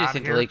they come out here... I do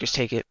think the Lakers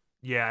take it.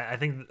 Yeah, I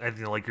think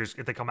the Lakers,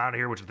 if they come out of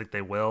here, which I think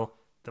they will,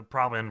 they'll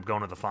probably end up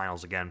going to the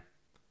finals again.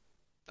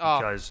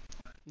 Because...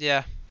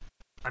 yeah.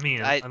 I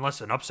mean,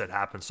 unless an upset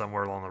happens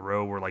somewhere along the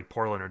road where like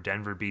Portland or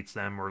Denver beats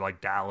them, or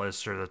like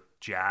Dallas or the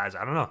Jazz.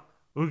 I don't know.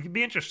 It could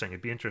be interesting.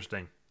 It'd be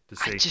interesting to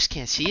see. I just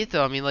can't see it,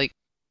 though. I mean, like,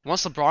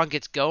 once LeBron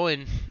gets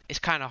going, it's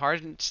kind of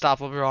hard to stop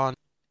LeBron.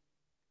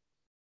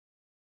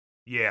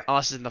 Yeah.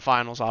 Unless it's in the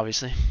finals,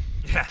 obviously.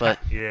 Yeah. But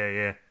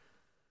yeah.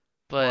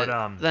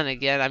 But then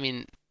again, I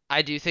mean,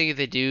 I do think if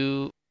they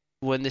do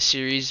win the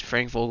series,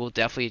 Frank Vogel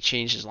definitely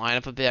changed his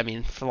lineup a bit. I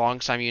mean, for the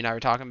longest time, you and I were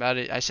talking about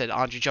it. I said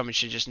Andre Drummond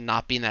should just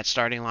not be in that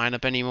starting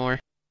lineup anymore.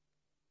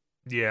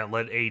 Yeah,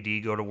 let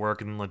AD go to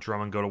work and let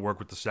Drummond go to work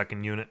with the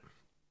second unit.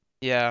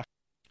 Yeah.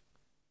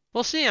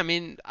 We'll see. I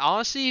mean,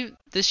 honestly,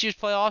 this year's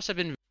playoffs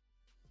has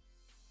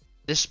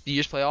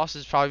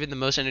probably been the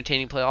most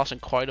entertaining playoffs in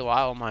quite a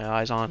while in my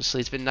eyes, honestly.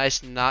 It's been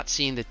nice not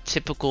seeing the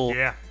typical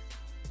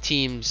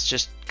teams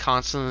just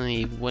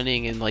constantly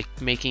winning and like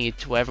making it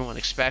to what everyone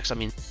expects. I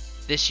mean,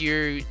 this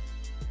year,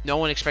 no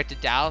one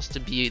expected Dallas to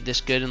be this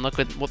good, and look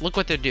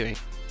what they're doing.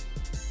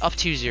 Up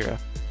 2-0.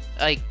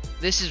 Like,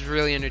 this is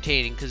really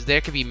entertaining because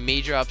there could be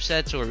major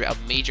upsets or a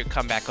major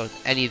comeback of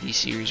any of these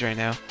series right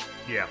now.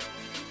 Yeah.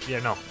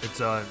 Yeah, no, it's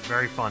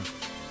very fun.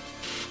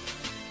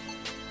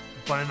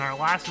 But in our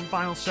last and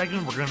final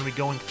segment, we're going to be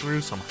going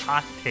through some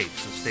hot takes,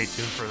 so stay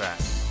tuned for that.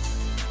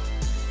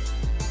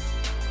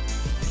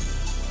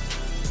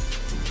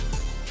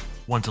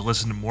 Want to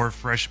listen to more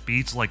fresh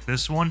beats like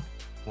this one?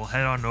 Well,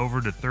 head on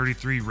over to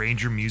 33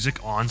 Ranger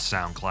Music on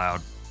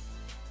SoundCloud.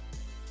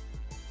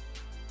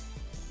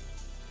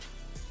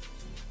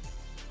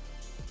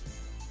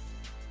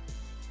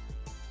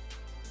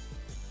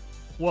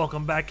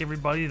 Welcome back,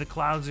 everybody, to the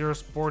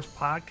CloudZeroSports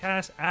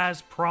Podcast.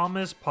 As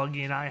promised,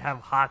 Puggy and I have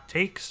hot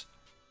takes,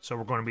 so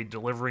we're going to be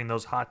delivering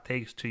those hot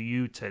takes to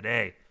you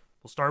today.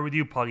 We'll start with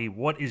you, Puggy.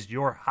 What is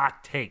your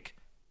hot take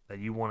that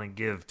you want to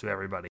give to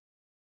everybody?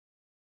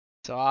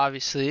 So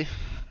obviously,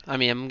 I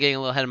mean, I'm getting a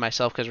little ahead of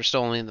myself because we're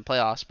still only in the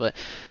playoffs, but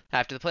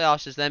after the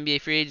playoffs is the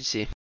NBA free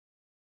agency.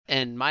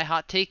 And my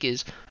hot take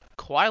is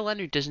Kawhi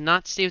Leonard does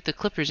not stay with the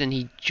Clippers and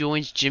he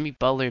joins Jimmy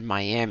Butler in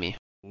Miami.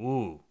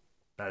 Ooh,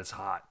 that is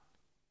hot.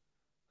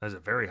 That is a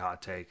very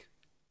hot take.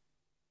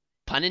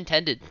 Pun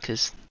intended,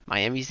 because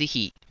Miami's the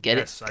Heat. Get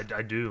it? Yes, I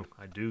do.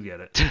 I do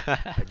get it.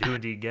 I do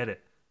indeed get it.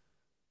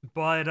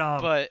 But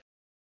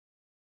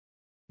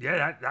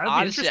yeah, that would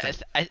honestly, be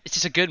interesting. It's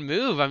just a good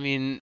move. I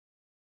mean,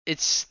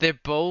 they're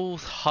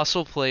both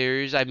hustle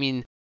players. I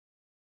mean,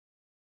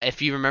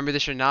 if you remember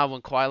this or not,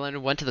 when Kawhi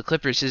Leonard went to the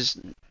Clippers,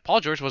 Paul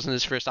George wasn't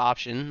his first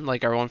option,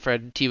 like our own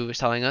Fred Tebow was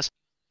telling us.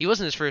 He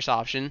wasn't his first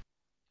option.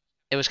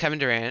 It was Kevin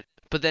Durant.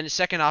 But then his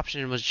second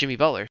option was Jimmy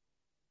Butler.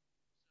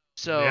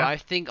 So yeah. I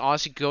think,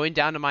 honestly, going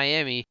down to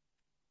Miami,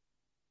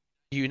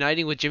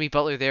 uniting with Jimmy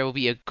Butler there will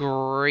be a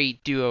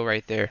great duo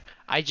right there.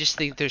 I just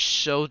think they're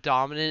so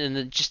dominant. And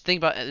then just think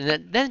about it.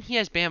 And then he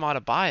has Bam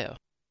Adebayo.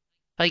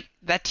 Like,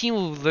 that team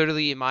will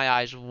literally, in my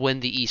eyes, win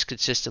the East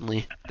consistently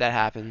if that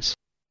happens.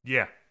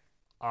 Yeah.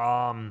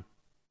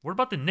 What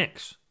about the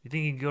Knicks? You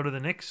think you can go to the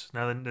Knicks?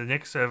 Now the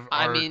Knicks they're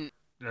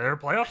a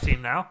playoff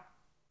team now.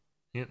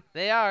 Yeah.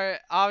 They are.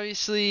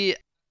 Obviously,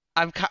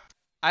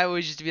 I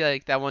always used to be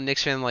like that one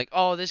Knicks fan, like,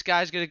 oh, this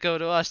guy's gonna go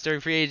to us during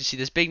free agency.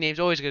 This big name's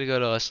always gonna go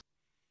to us.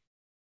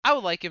 I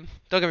would like him.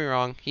 Don't get me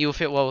wrong. He will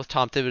fit well with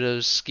Tom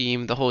Thibodeau's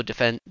scheme, the whole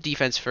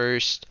defense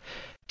first,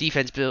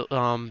 defense build,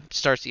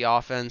 starts the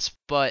offense.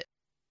 But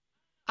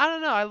I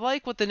don't know. I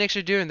like what the Knicks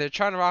are doing. They're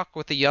trying to rock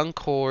with the young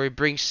core,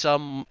 bring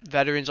some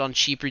veterans on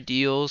cheaper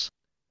deals.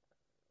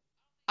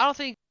 I don't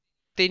think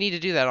they need to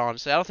do that,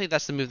 honestly. I don't think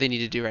that's the move they need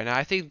to do right now.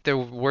 I think they're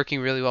working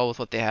really well with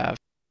what they have.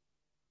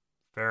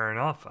 Fair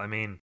enough. I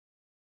mean,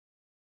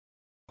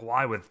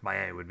 Kawhi with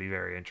Miami would be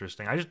very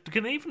interesting.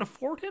 Can they even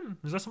afford him?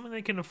 Is that something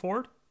they can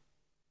afford?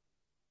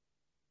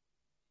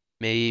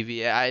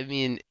 Maybe. I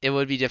mean, it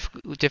would be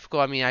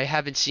difficult. I mean, I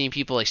haven't seen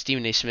people like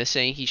Stephen A. Smith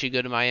saying he should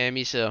go to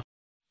Miami, so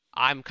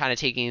I'm kind of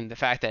taking the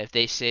fact that if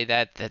they say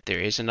that there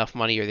is enough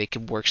money or they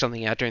could work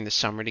something out during the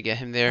summer to get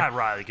him there. Pat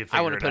Riley could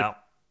figure it out.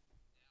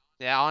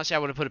 Yeah, honestly, I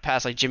would have put it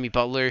past like Jimmy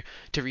Butler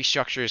to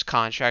restructure his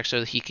contract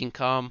so that he can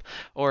come.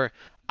 Or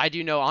I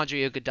do know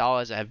Andre Iguodala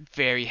has a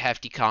very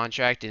hefty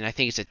contract, and I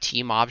think it's a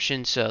team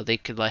option, so they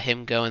could let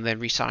him go and then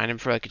re-sign him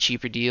for like a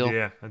cheaper deal.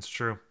 Yeah, that's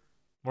true.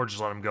 Or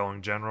just let him go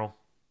in general.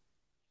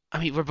 I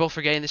mean, we're both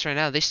forgetting this right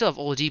now. They still have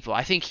Oladipo.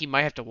 I think he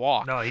might have to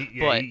walk. No,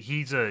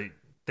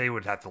 they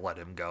would have to let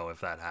him go if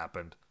that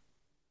happened.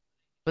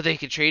 But they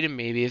could trade him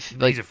maybe if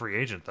he's a free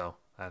agent though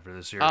after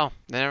this year. Oh,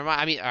 never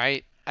mind. I mean, all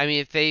right. I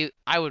mean,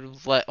 I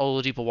would let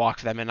Oladipo walk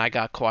for them, and I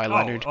got Kawhi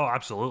Leonard. Oh,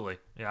 absolutely.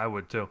 Yeah, I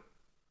would too.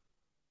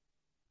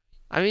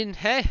 I mean,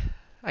 hey,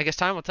 I guess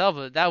time will tell,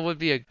 but that would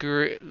be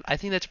I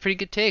think that's a pretty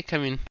good take. I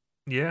mean,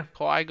 yeah,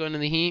 Kawhi going to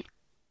the Heat.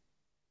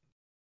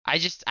 I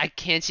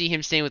can't see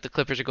him staying with the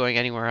Clippers or going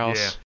anywhere else.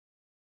 Yeah.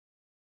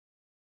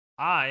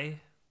 I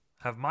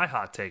have my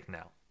hot take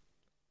now.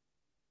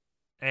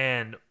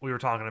 And we were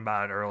talking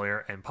about it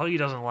earlier, and Puggy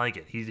doesn't like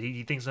it.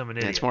 He thinks I'm an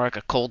idiot. It's more like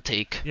a cold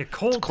take. Yeah,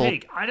 cold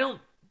take. I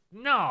don't...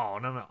 No.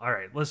 All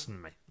right, listen to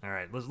me. All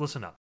right,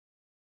 listen up.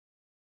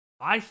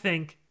 I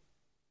think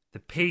the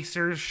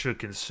Pacers should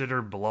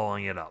consider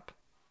blowing it up.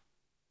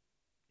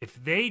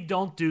 If they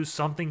don't do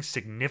something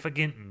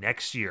significant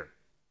next year,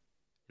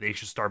 they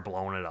should start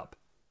blowing it up.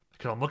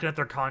 Because I'm looking at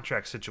their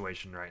contract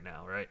situation right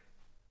now, right?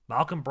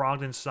 Malcolm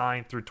Brogdon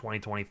signed through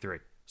 2023.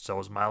 So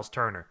is Miles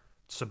Turner.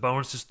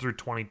 Sabonis is through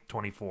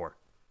 2024.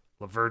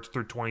 LeVert's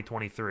through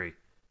 2023.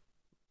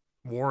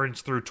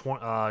 Warren's through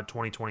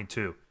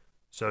 2022.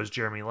 So is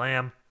Jeremy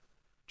Lamb.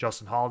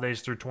 Justin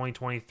Holiday's through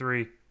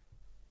 2023.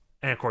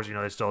 And of course,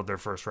 they still have their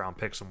first round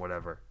picks and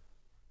whatever.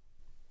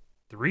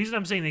 The reason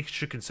I'm saying they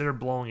should consider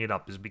blowing it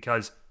up is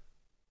because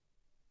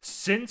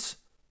since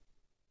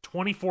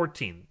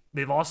 2014,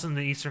 they lost in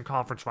the Eastern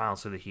Conference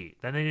Finals to the Heat.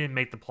 Then they didn't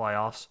make the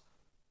playoffs.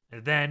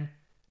 And then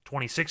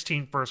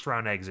 2016 first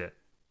round exit.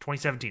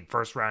 2017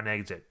 first round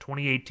exit.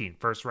 2018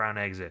 first round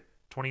exit.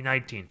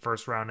 2019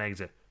 first round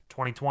exit.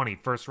 2020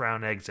 first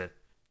round exit.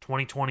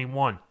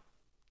 2021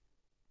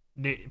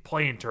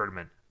 play-in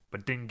tournament,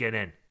 but didn't get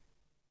in.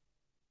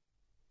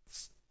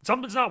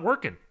 Something's not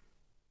working.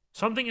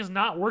 Something is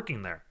not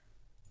working there.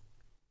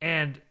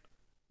 And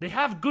they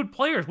have good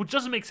players, which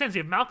doesn't make sense.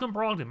 They have Malcolm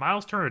Brogdon,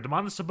 Miles Turner,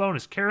 Domantas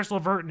Sabonis, Karis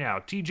LeVert now,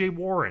 T.J.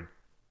 Warren.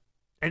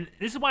 And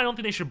this is why I don't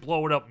think they should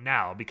blow it up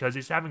now, because they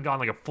just haven't gone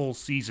like a full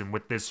season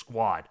with this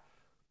squad.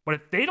 But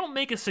if they don't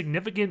make a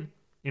significant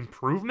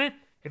improvement,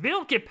 if they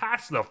don't get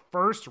past the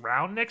first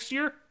round next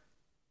year,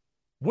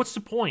 what's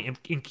the point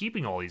in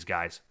keeping all these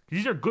guys?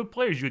 Because these are good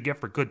players you would get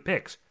for good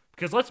picks.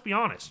 Because let's be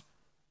honest,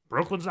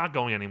 Brooklyn's not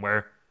going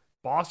anywhere.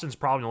 Boston's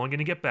probably only going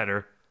to get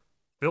better.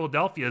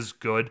 Philadelphia's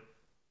good.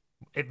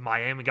 If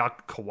Miami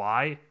got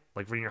Kawhi,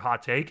 like for your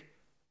hot take,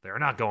 they're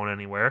not going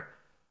anywhere.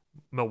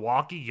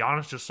 Milwaukee,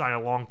 Giannis just signed a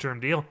long-term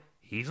deal.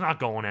 He's not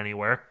going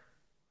anywhere.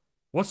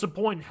 What's the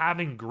point in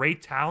having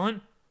great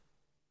talent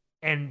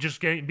and just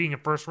being a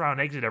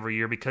first-round exit every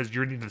year because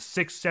you're in the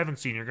 6th, 7th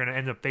seed, you're going to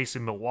end up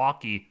facing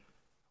Milwaukee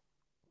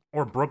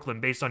or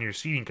Brooklyn based on your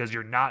seeding because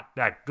you're not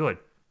that good?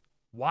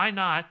 Why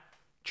not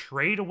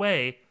trade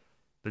away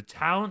the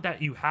talent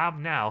that you have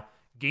now,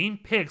 gain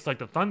picks like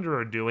the Thunder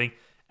are doing,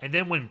 and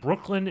then when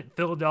Brooklyn,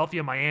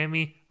 Philadelphia,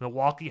 Miami,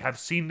 Milwaukee have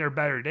seen their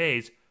better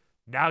days,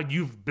 now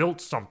you've built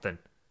something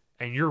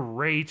and you're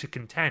ready to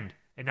contend.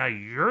 And now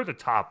you're the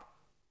top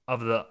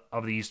of the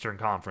Eastern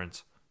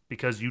Conference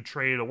because you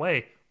traded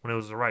away when it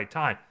was the right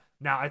time.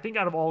 Now, I think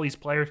out of all these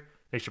players,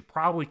 they should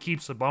probably keep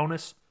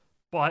Sabonis,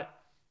 but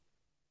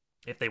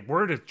if they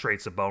were to trade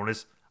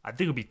Sabonis, I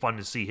think it would be fun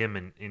to see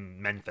him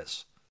in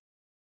Memphis.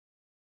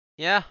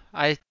 Yeah,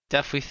 I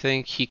definitely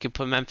think he could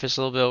put Memphis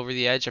a little bit over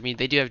the edge. I mean,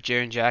 they do have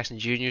Jaren Jackson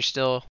Jr.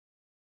 still,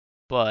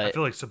 but I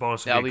feel like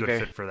Sabonis would be a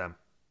good fit for them.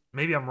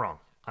 Maybe I'm wrong.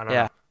 I don't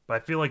know. But I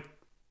feel like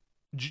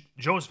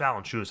Jonas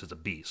Valanciunas is a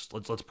beast.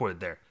 Let's put it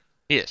there.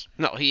 He is.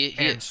 No, he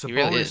is. Sabonis he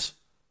really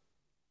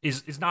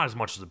is not as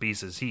much as a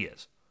beast as he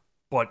is.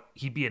 But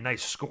he'd be a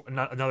nice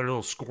another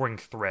little scoring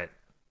threat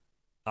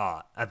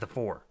at the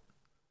 4.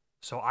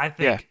 So I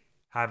think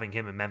having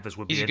him in Memphis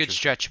would be interesting. He's a good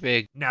stretch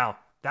big. Now,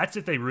 that's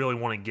if they really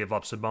want to give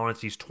up Sabonis.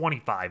 He's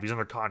 25. He's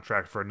under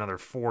contract for another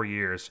 4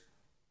 years.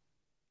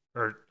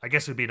 Or I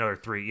guess it would be another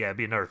 3. Yeah, it'd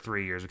be another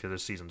 3 years because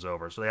this season's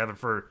over. So they have him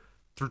for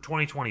through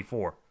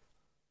 2024.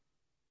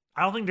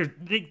 I don't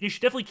think they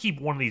should definitely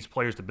keep one of these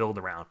players to build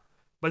around.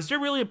 But is there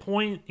really a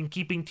point in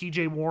keeping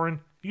TJ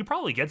Warren? You could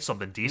probably get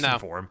something decent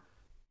for him.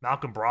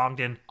 Malcolm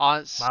Brogdon,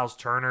 Miles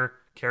Turner,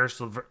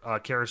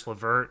 Karis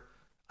LeVert.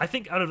 I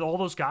think out of all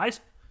those guys,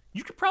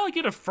 you could probably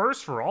get a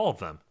first for all of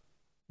them.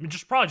 I mean,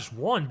 probably just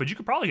one, but you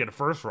could probably get a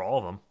first for all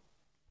of them.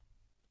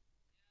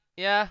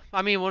 Yeah,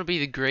 I mean, it wouldn't be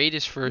the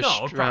greatest first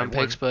round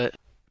picks, but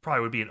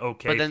probably would be an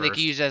okay. But then first. they could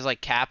use it as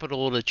like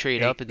capital to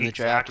trade up in the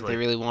draft if they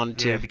really wanted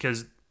to. Yeah,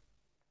 because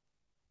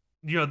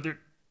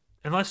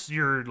unless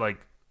you're like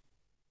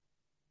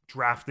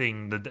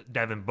drafting the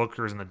Devin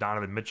Bookers and the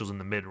Donovan Mitchells in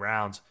the mid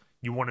rounds,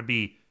 you want to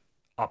be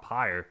up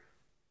higher.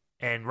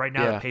 And right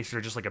now, the Pacers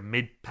are just like a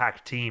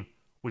mid-pack team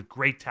with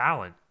great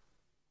talent.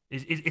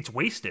 It's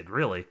wasted,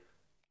 really.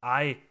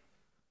 But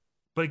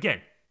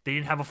again, they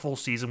didn't have a full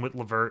season with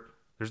LeVert.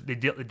 They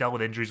dealt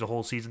with injuries the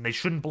whole season. They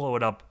shouldn't blow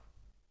it up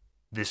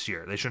this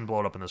year. They shouldn't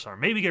blow it up in the summer.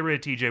 Maybe get rid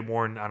of TJ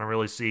Warren. I don't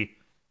really see.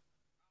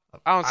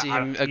 I don't see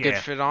him a good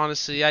fit,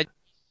 honestly.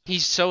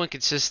 He's so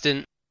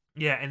inconsistent.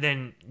 Yeah, and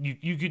then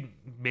you could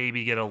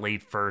maybe get a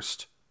late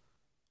first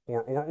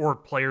or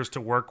players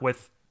to work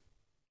with.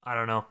 I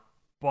don't know.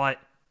 But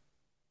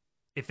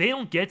if they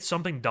don't get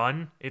something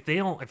done, if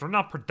they're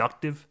not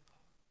productive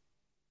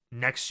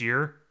next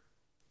year,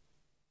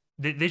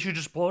 they should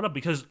just blow it up,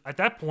 because at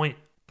that point,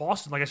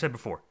 Boston, like I said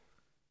before,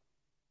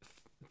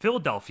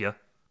 Philadelphia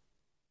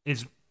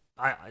is,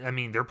 I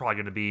mean, they're probably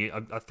going to be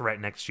a threat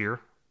next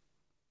year.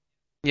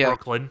 Yeah.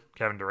 Brooklyn,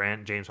 Kevin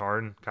Durant, James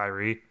Harden,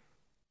 Kyrie.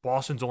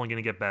 Boston's only going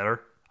to get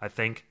better, I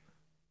think.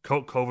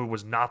 COVID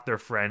was not their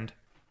friend.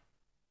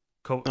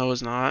 No, it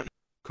was not.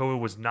 COVID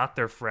was not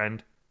their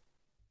friend,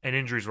 and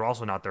injuries were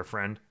also not their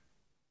friend.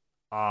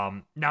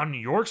 Now New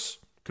York's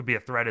could be a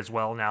threat as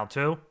well now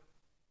too.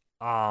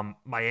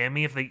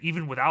 Miami, if they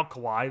even without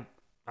Kawhi,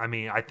 I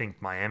mean, I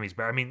think Miami's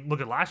better. I mean,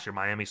 look at last year,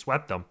 Miami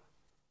swept them.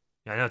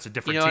 Yeah, I know it's a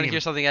different team. You want to hear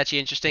something actually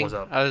interesting? What's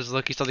up? I was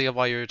looking something up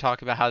while you were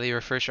talking about how they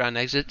were first round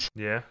exits.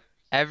 Yeah.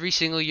 Every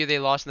single year they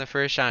lost in the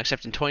first round,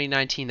 except in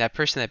 2019, that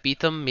person that beat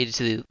them made it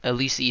to at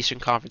least the Eastern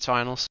Conference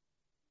Finals.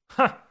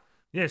 Huh.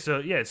 Yeah.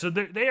 So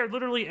they are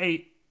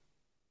literally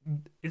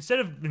instead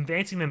of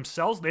advancing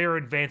themselves, they are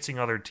advancing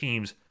other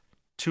teams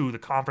to the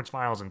conference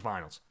finals and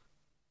finals.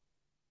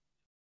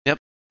 Yep.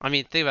 I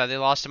mean, think about it. They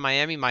lost to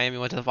Miami. Miami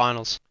went to the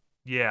finals.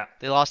 Yeah.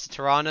 They lost to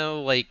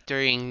Toronto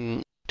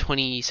during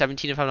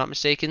 2017, if I'm not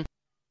mistaken.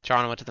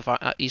 Toronto went to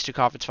the Eastern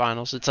Conference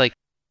Finals. It's like,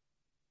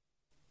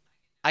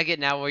 I get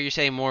now what you're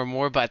saying more and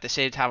more, but at the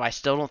same time, I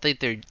still don't think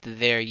they're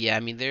there yet.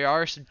 I mean, there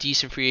are some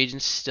decent free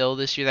agents still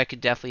this year that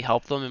could definitely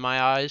help them in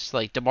my eyes,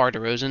 like DeMar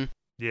DeRozan.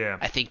 Yeah.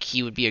 I think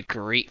he would be a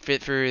great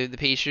fit for the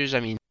Pacers. I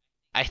mean,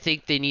 I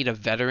think they need a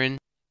veteran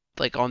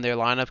on their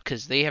lineup,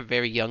 because they have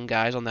very young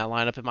guys on that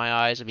lineup in my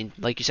eyes. I mean,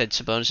 like you said,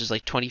 Sabonis is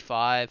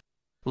 25,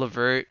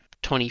 LeVert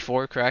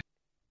 24, correct?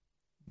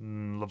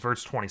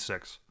 LeVert's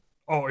 26.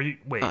 Oh, are you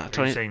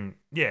saying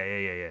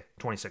yeah,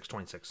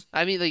 26.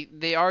 I mean,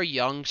 they are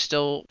young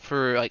still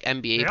for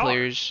NBA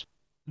players.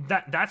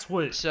 That's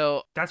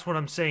what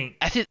I'm saying.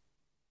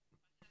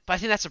 But I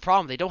think that's the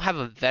problem. They don't have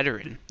a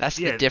veteran. That's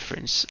the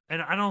difference.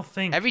 And I don't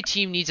think every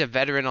team needs a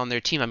veteran on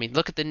their team. I mean,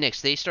 look at the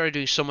Knicks. They started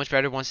doing so much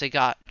better once they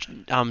got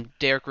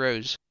Derrick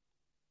Rose,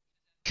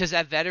 because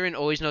that veteran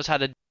always knows how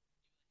to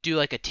do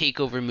a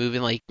takeover move,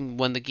 and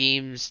when the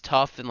game's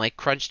tough and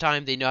crunch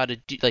time, they know how to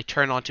do,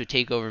 turn onto a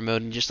takeover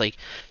mode and just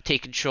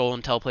take control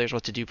and tell players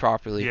what to do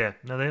properly. Yeah,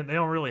 no, they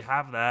don't really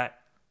have that,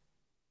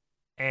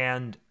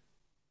 and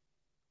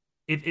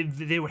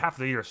they would have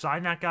to either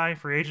sign that guy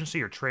for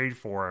agency or trade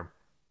for him.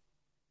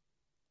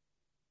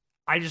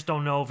 I just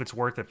don't know if it's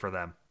worth it for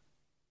them.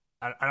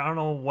 I don't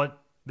know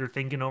what they're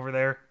thinking over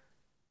there,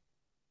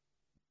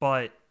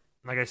 but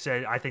like I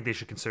said, I think they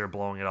should consider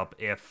blowing it up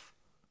if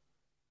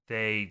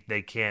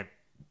they can't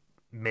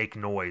make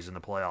noise in the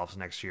playoffs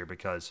next year,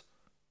 because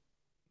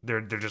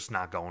they're just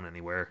not going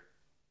anywhere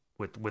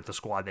with the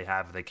squad they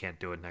have if they can't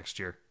do it next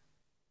year.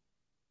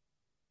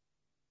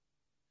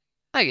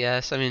 I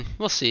guess. I mean,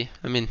 we'll see.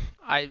 I mean,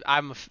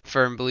 I'm a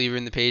firm believer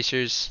in the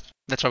Pacers.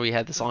 That's why we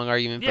had this long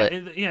argument. Yeah,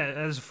 but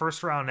as a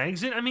first round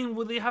exit, I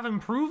mean, they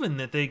haven't proven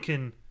that they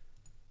can.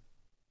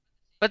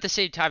 But at the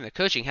same time, the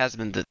coaching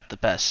hasn't been the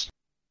best.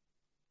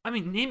 I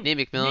mean, Nate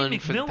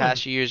McMillan for the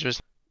past few years was.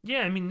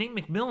 Yeah, I mean, Nate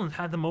McMillan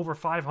had them over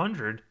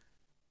 500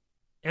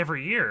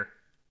 every year.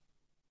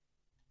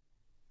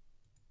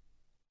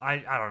 I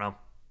don't know.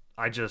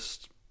 I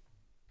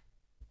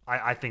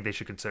think they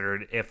should consider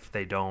it if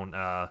they don't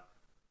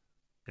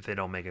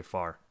make it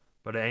far.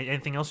 But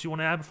anything else you want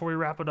to add before we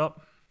wrap it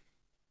up?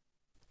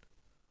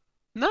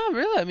 No,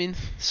 really. I mean,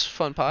 it's a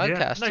fun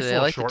podcast nice today. I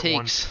like the One.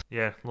 takes.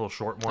 Yeah, a little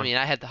short one. I mean,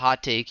 I had the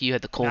hot take, you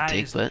had the cold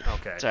take, but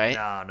okay. It's all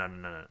right.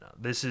 No.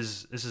 This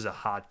is a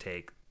hot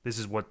take. This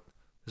is what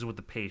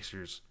the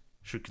Pacers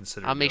should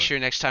consider. I'll make sure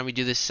next time we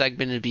do this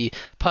segment, it'll be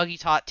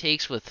Puggy's hot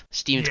takes with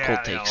Steven's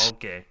cold takes. Yeah,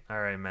 okay. All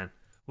right, man.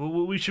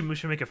 Well, we should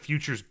make a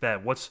futures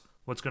bet. What's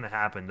going to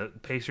happen? The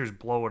Pacers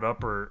blow it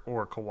up,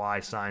 or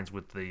Kawhi signs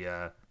with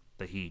the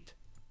Heat?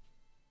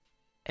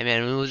 Hey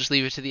man, we'll just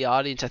leave it to the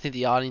audience. I think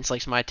the audience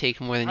likes my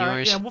take more than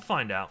yours. Yeah, we'll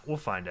find out. We'll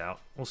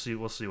see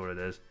what it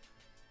is.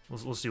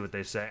 We'll see what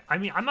they say. I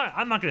mean, I'm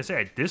not gonna say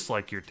I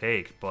dislike your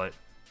take, but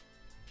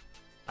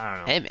I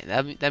don't know. Hey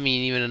man, that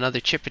mean even another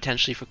chip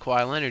potentially for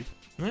Kawhi Leonard.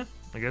 Yeah,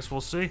 I guess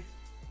we'll see.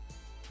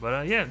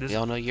 But yeah, We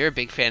all know you're a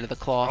big fan of the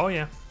Claw. Oh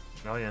yeah.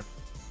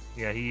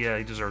 Yeah,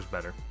 he deserves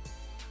better.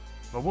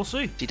 But we'll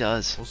see. He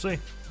does. We'll see.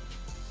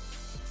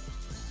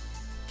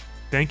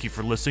 Thank you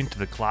for listening to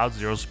the Cloud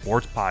Zero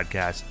Sports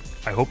Podcast.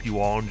 I hope you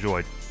all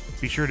enjoyed.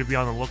 Be sure to be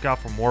on the lookout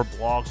for more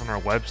blogs on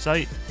our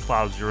website,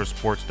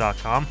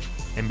 CloudZeroSports.com,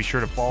 and be sure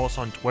to follow us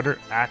on Twitter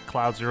at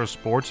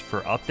CloudZeroSports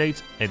for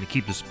updates and to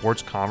keep the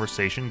sports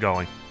conversation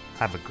going.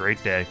 Have a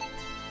great day.